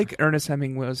 Maybe it's like Ernest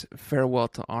Hemingway's Farewell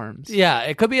to Arms. Yeah,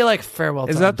 it could be like Farewell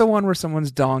to Is that the one where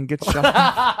someone's dong gets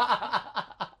shot?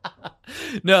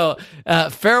 No,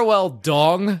 Farewell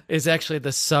Dong is actually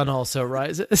The Sun Also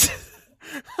Rises.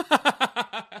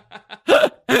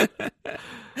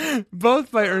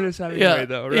 Both by Ernest Hemingway,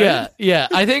 though, right? Yeah.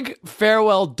 I think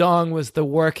Farewell Dong was the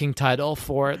working title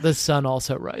for The Sun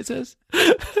Also Rises.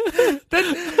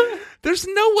 There's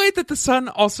no way that The Sun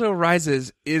Also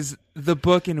Rises is the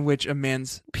book in which a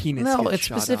man's penis gets shot off. No, it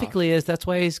specifically is. That's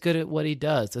why he's good at what he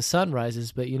does. The sun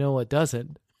rises, but you know what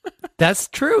doesn't? That's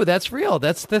true. That's real.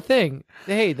 That's the thing.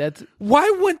 Hey, that's... Why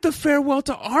wouldn't the Farewell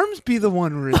to Arms be the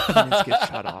one where his penis gets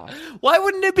shot off? Why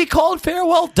wouldn't it be called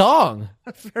Farewell Dong?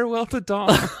 Farewell to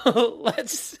Dong.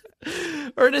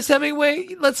 Ernest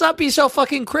Hemingway, let's not be so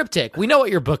fucking cryptic. We know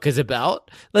what your book is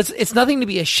about. It's nothing to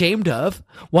be ashamed of.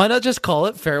 Why not just call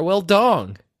it Farewell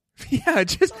Dong? Yeah,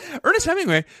 just Ernest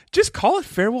Hemingway, just call it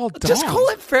Farewell Dong. Just call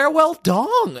it Farewell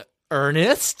Dong,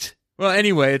 Ernest. Well,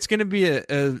 anyway, it's going to be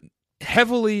a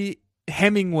heavily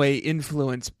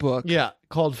Hemingway-influenced book. Yeah,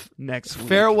 called next week.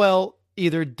 Farewell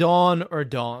either Dawn or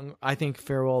Dong. I think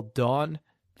Farewell Dawn.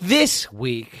 This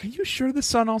week. Are you sure The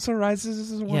Sun Also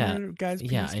Rises is one of the guys'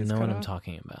 penis I gets know cut what off? I'm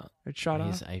talking about. It's shot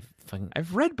off?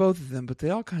 I've read both of them, but they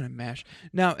all kind of mash.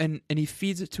 Now, and he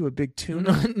feeds it to a big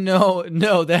tuna?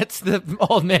 No, that's the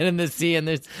Old Man in the Sea, and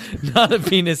there's not a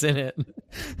penis in it.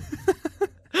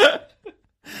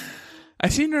 I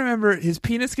seem to remember his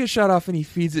penis gets shot off and he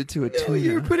feeds it to a tuna.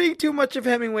 You're putting too much of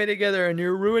Hemingway together, and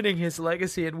you're ruining his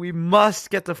legacy, and we must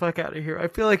get the fuck out of here. I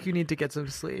feel like you need to get some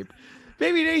sleep.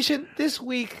 Baby Nation, this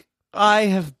week I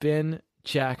have been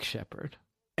Jack Shepard.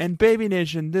 And Baby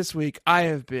Nation, this week I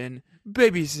have been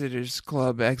Babysitters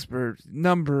Club expert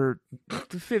number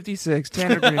 56,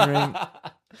 Tanner Greenring.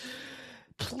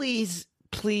 Please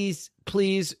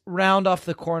round off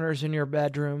the corners in your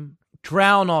bedroom.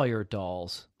 Drown all your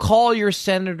dolls. Call your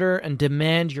senator and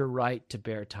demand your right to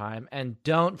bear time. And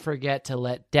don't forget to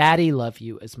let Daddy love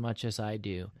you as much as I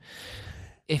do.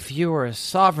 If you are a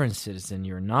sovereign citizen,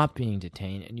 you're not being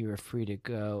detained and you are free to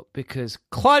go. Because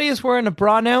Claudia's wearing a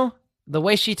bra now. The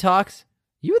way she talks,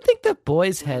 you would think that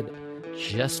boys had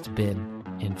just been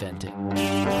invented.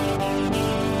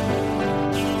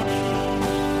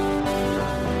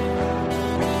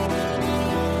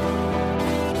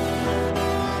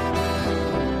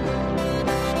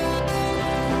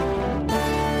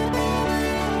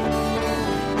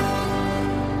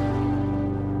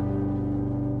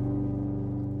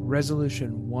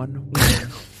 Resolution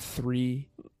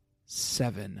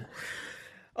 1137.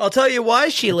 I'll tell you why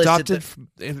she listed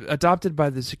adopted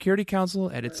by the Security Council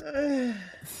at its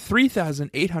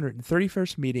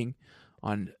 3,831st meeting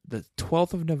on the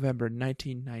 12th of November,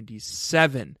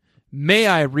 1997. May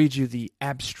I read you the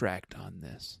abstract on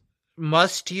this?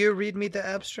 Must you read me the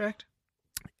abstract?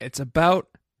 It's about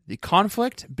the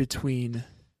conflict between...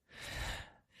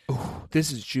 Oh,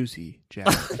 this is juicy, Jack.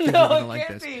 I think you're going to like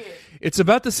this. It's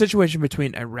about the situation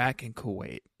between Iraq and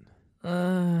Kuwait.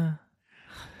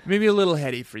 Maybe a little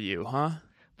heady for you, huh?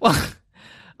 Well,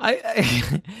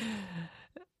 it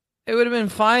would have been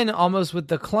fine almost with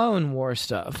the Clone War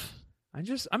stuff.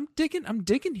 I'm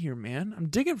digging here, man. I'm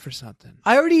digging for something.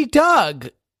 I already dug.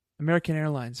 American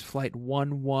Airlines flight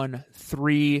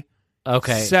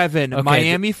 1137, Okay.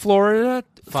 Miami, Florida,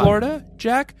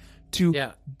 Jack,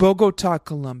 to Bogota,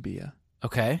 Colombia.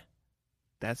 Okay.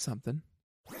 That's something.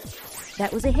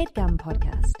 That was a HeadGum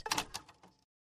podcast.